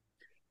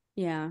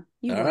 Yeah,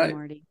 you were,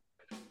 Marty.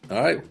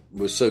 All right.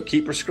 Well, so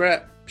keep or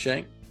scrap,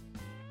 Shank?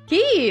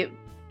 Keep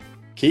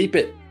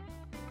it.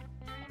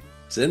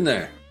 It's in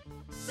there.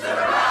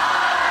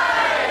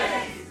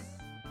 Surprise!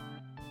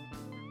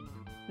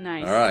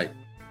 Nice. All right.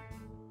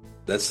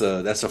 That's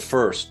a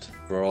first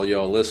for all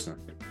y'all listening.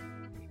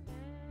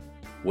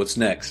 What's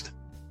next?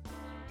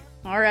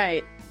 All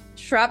right.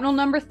 Shrapnel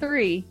number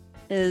 3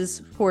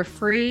 is for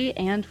free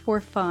and for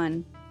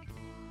fun.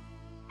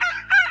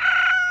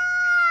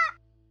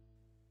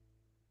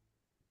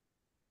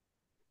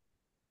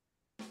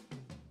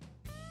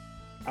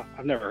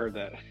 I've never heard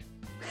that.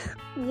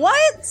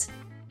 What?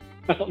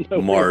 I don't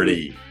know.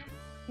 Marty.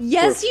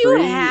 Yes,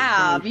 you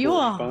have. You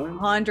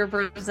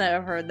 100%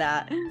 have heard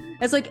that.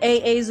 It's like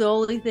AA's the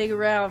only thing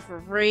around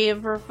for free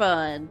and for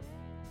fun.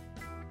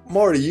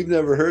 Marty, you've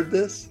never heard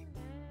this?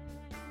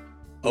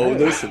 Oh,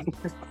 listen.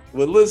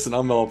 Well, listen,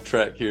 I'm off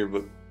track here,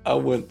 but I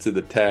went to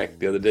the TAC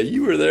the other day.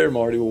 You were there,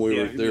 Marty, when we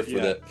were there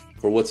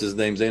for what's his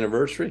name's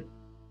anniversary.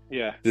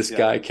 Yeah. This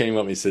guy came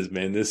up and he says,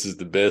 "Man, this is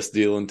the best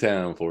deal in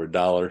town for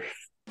 $1."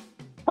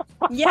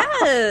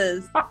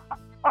 Yes.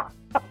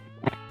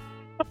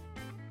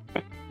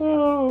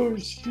 Oh,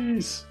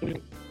 jeez.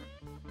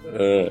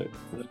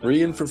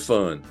 Free and for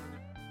fun.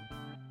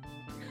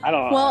 I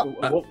don't know.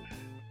 Well,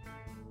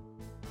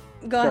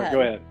 go ahead.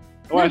 Go ahead.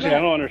 Well, actually,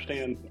 I don't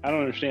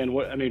understand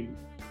what,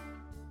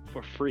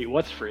 for free.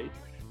 What's free?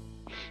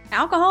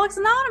 Alcoholics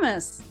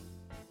Anonymous.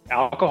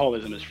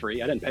 Alcoholism is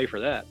free. I didn't pay for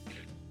that.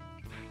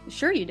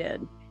 Sure you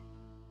did.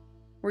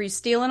 Were you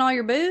stealing all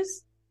your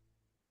booze?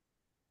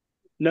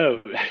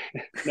 No.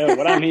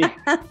 What I mean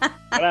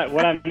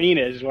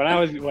is when I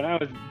was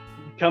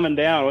coming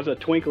down, it was a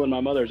twinkle in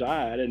my mother's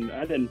eye. I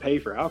didn't pay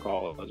for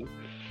alcoholism.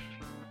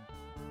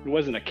 It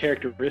wasn't a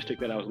characteristic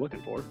that I was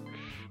looking for.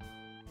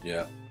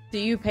 Yeah. Do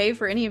you pay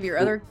for any of your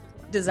other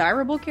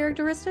desirable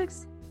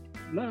characteristics?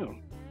 No.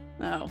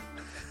 Oh.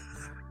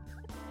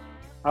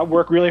 I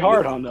work really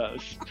hard on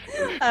those.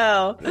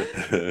 Oh.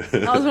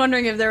 I was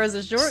wondering if there was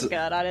a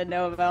shortcut I didn't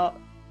know about.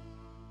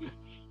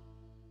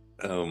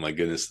 Oh my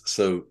goodness.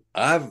 So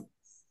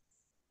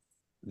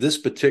this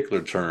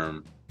particular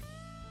term,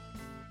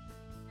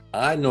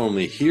 I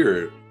normally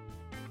hear it,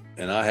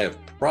 and I have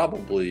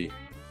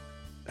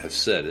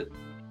said it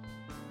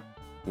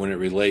when it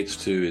relates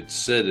to, it's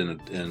said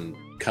in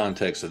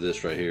context of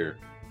this right here,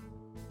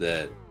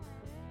 that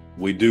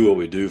we do what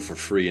we do for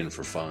free and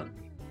for fun.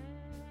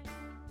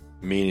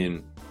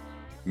 Meaning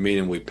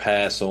we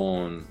pass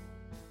on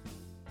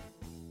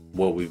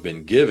what we've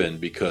been given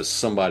because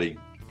somebody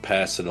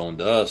passed it on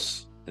to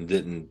us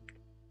and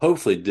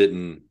hopefully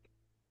didn't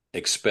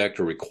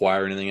expect or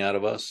require anything out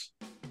of us,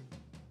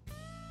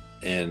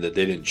 and that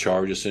they didn't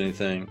charge us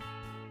anything.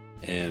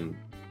 And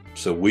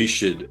so we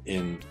should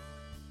in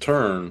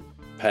turn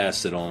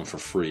pass it on for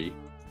free.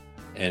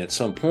 And at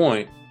some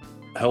point,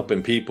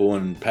 helping people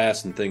and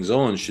passing things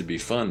on should be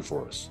fun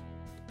for us.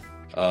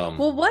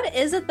 Well, what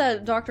is it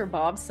that Dr.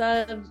 Bob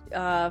said?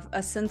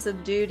 A sense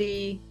of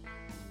duty.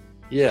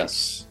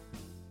 Yes.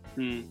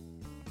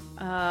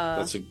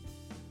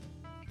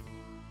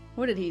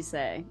 What did he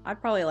say? I'd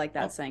probably like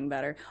that saying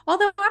better.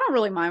 Although I don't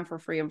really mind for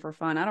free and for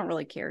fun. I don't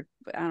really care.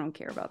 I don't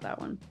care about that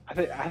one.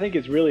 I think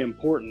it's really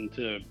important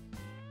to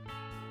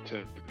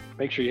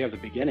make sure you have the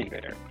beginning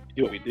there.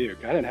 Do what we do.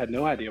 I had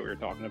no idea what we were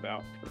talking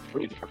about for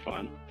free and for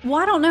fun.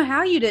 Well, I don't know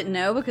how you didn't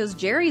know, because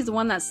Jerry's the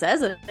one that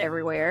says it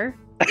everywhere.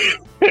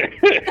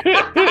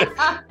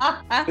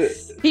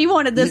 He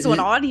wanted this one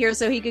on here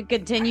so he could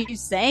continue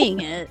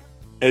saying it.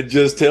 It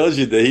just tells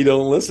you that he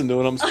don't listen to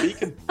when I'm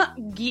speaking.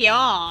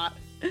 Yeah.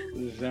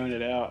 Zone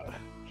it out.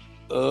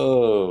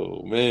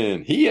 Oh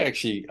man,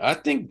 I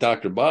think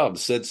Dr. Bob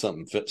said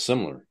something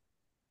similar.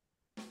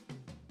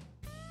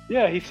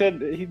 Yeah, he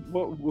said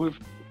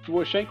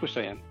what Shank was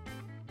saying.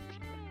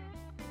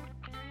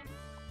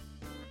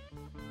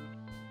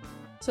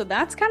 So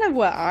that's kind of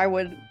what I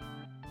would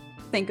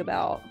think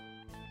about.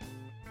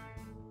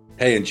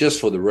 Hey, and just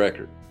for the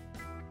record,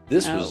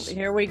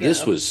 here we go.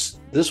 This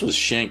was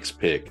Shank's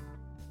pick.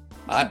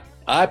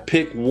 I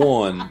pick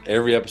one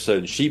every episode,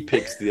 and she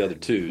picks the other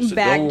two. So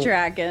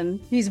backtracking.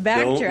 He's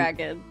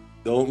backtracking.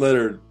 Don't let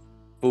her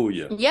fool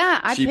you. Yeah,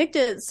 I picked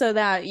it so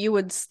that you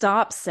would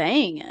stop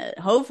saying it.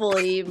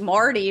 Hopefully,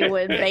 Marty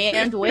would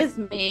band with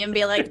me and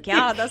be like,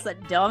 God, that's the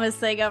dumbest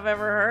thing I've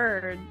ever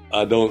heard.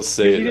 I don't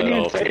say it that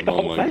often.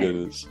 Oh, my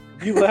goodness.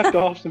 You left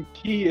off some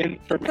key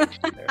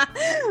information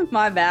there.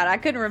 My bad. I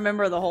couldn't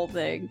remember the whole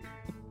thing.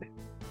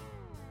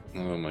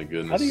 Oh, my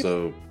goodness.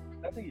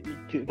 I think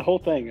the whole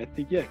thing,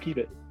 keep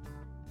it.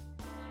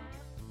 I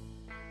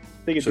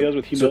think it deals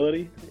with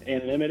humility,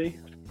 anonymity.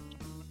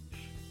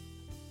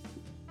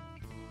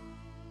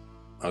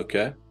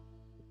 Okay.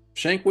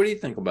 Shank, what do you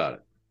think about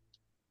it?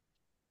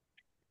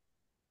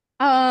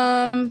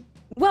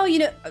 Well,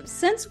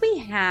 since we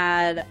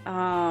had,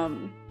 I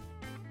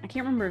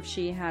can't remember if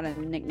she had a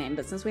nickname,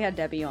 but since we had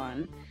Debbie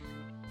on,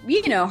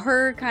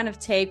 her kind of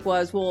take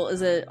was, well,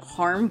 is it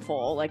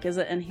harmful? Like, is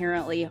it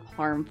inherently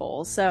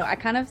harmful? So I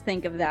kind of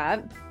think of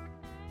that,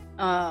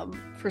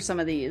 for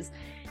some of these.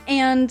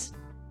 And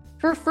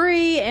for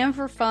free and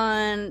for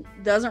fun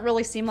doesn't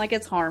really seem like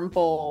it's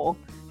harmful.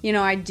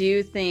 I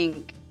do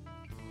think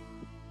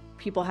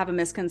people have a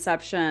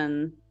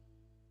misconception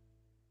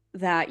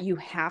that you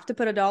have to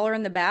put $1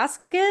 in the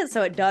basket,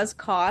 so it does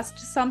cost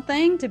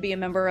something to be a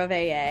member of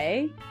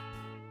AA.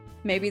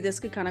 Maybe this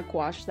could kind of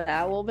quash that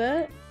a little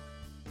bit.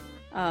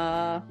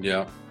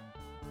 Yeah.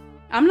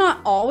 I'm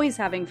not always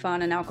having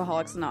fun in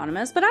Alcoholics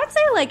Anonymous, but I'd say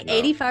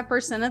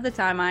 85% of the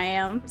time I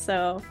am,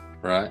 so.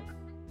 Right.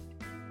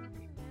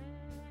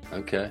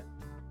 Okay.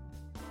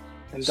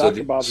 And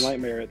Dr. Bob's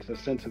Nightmare, it's a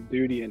sense of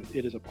duty, and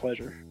it is a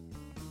pleasure.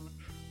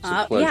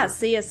 Yeah,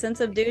 see, a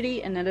sense of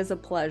duty, and it is a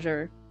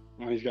pleasure.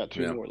 Well, he's got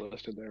two more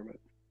listed there, but.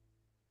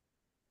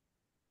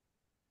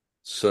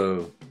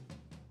 So,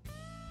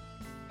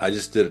 I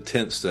just did a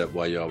 10th step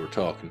while y'all were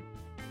talking.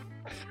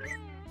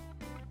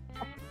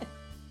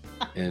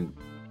 And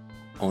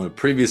on a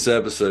previous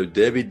episode,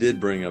 Debbie did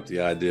bring up the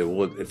idea,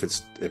 well, if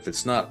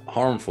it's not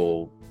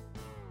harmful,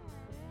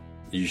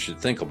 you should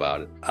think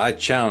about it. I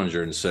challenged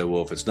her and said,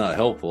 well, if it's not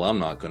helpful, I'm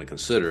not going to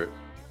consider it.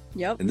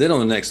 Yep. And then on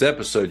the next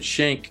episode,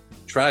 Shank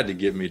tried to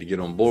get me to get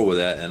on board with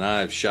that, and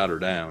I shot her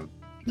down.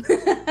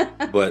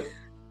 But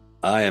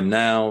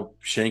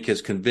Shank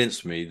has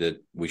convinced me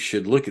that we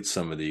should look at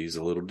some of these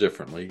a little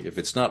differently. If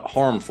it's not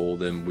harmful,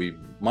 then we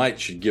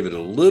should give it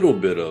a little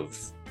bit of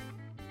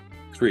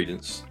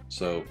credence.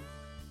 So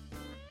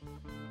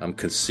I'm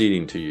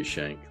conceding to you,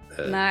 Shank.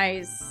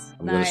 Nice.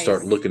 I'm going to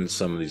start looking at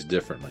some of these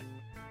differently.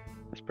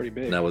 That's pretty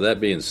big. Now, with that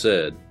being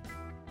said,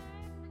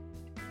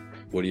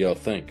 what do y'all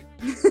think?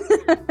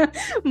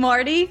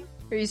 Marty,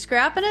 are you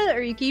scrapping it or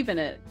are you keeping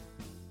it?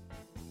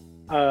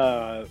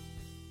 Wayne,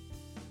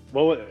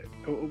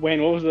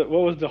 what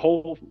was the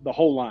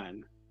whole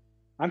line?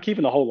 I'm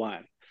keeping the whole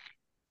line.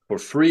 For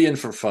free and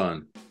for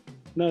fun.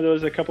 No, there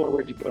was a couple of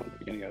words you put on the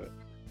beginning of it.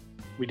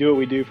 We do what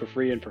we do for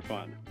free and for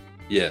fun.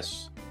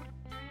 Yes.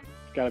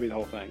 It's got to be the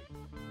whole thing.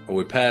 Or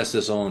we pass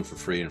this on for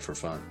free and for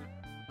fun.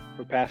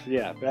 We're past,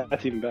 yeah,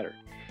 that's even better.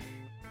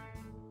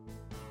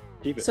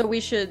 Keep it. So we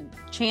should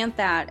chant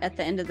that at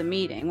the end of the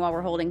meeting while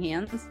we're holding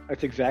hands.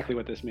 That's exactly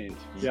what this means.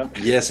 Yep.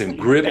 Yes, and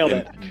grip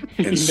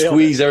and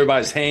squeeze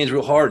everybody's hands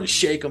real hard and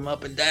shake them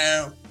up and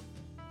down.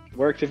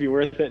 Works if you're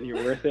worth it, and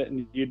you're worth it,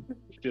 and you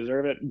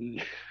deserve it.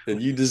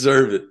 And you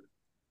deserve it.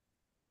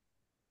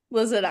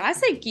 Listen, I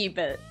say keep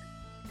it.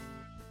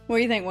 What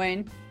do you think,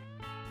 Wayne?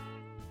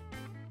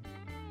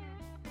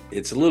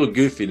 It's a little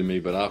goofy to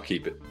me, but I'll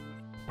keep it.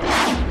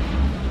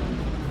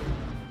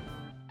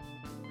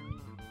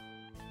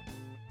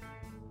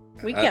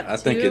 We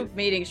kept two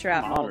meeting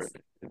shrapnels.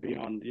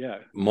 Yeah.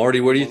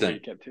 Marty, what do you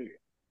think? Kept two.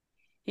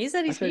 He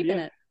said he's keeping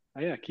it. Oh,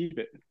 yeah, keep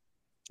it.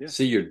 Yeah.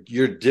 See,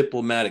 your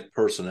diplomatic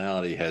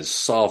personality has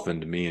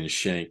softened me and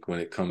Shank when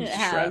it comes to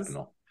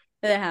shrapnel.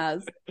 It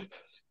has.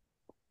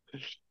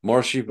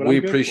 Marcy, we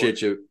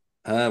appreciate you.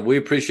 We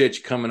appreciate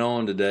you coming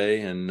on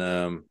today,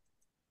 and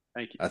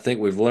thank you. I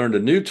think we've learned a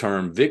new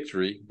term,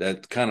 victory.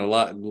 That kind of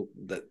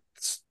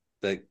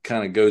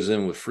goes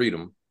in with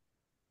freedom.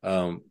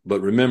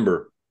 But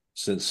remember,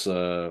 since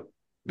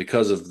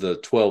because of the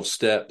 12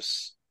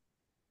 steps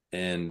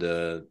and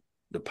the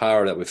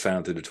power that we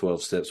found through the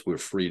 12 steps, we're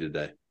free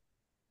today.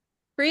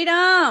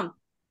 Freedom!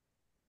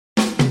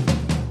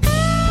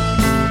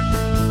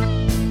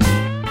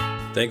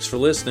 Thanks for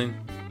listening.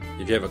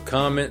 If you have a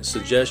comment,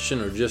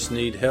 suggestion, or just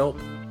need help,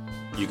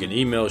 you can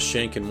email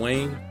Shank and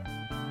Wayne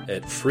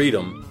at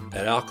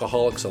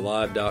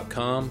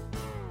freedom@alcoholicsalive.com.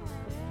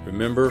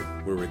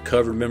 Remember, we're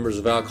recovered members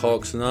of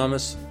Alcoholics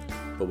Anonymous,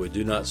 but we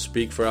do not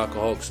speak for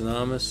Alcoholics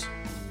Anonymous,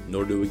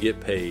 nor do we get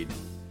paid.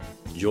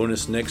 Join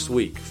us next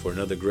week for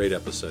another great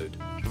episode.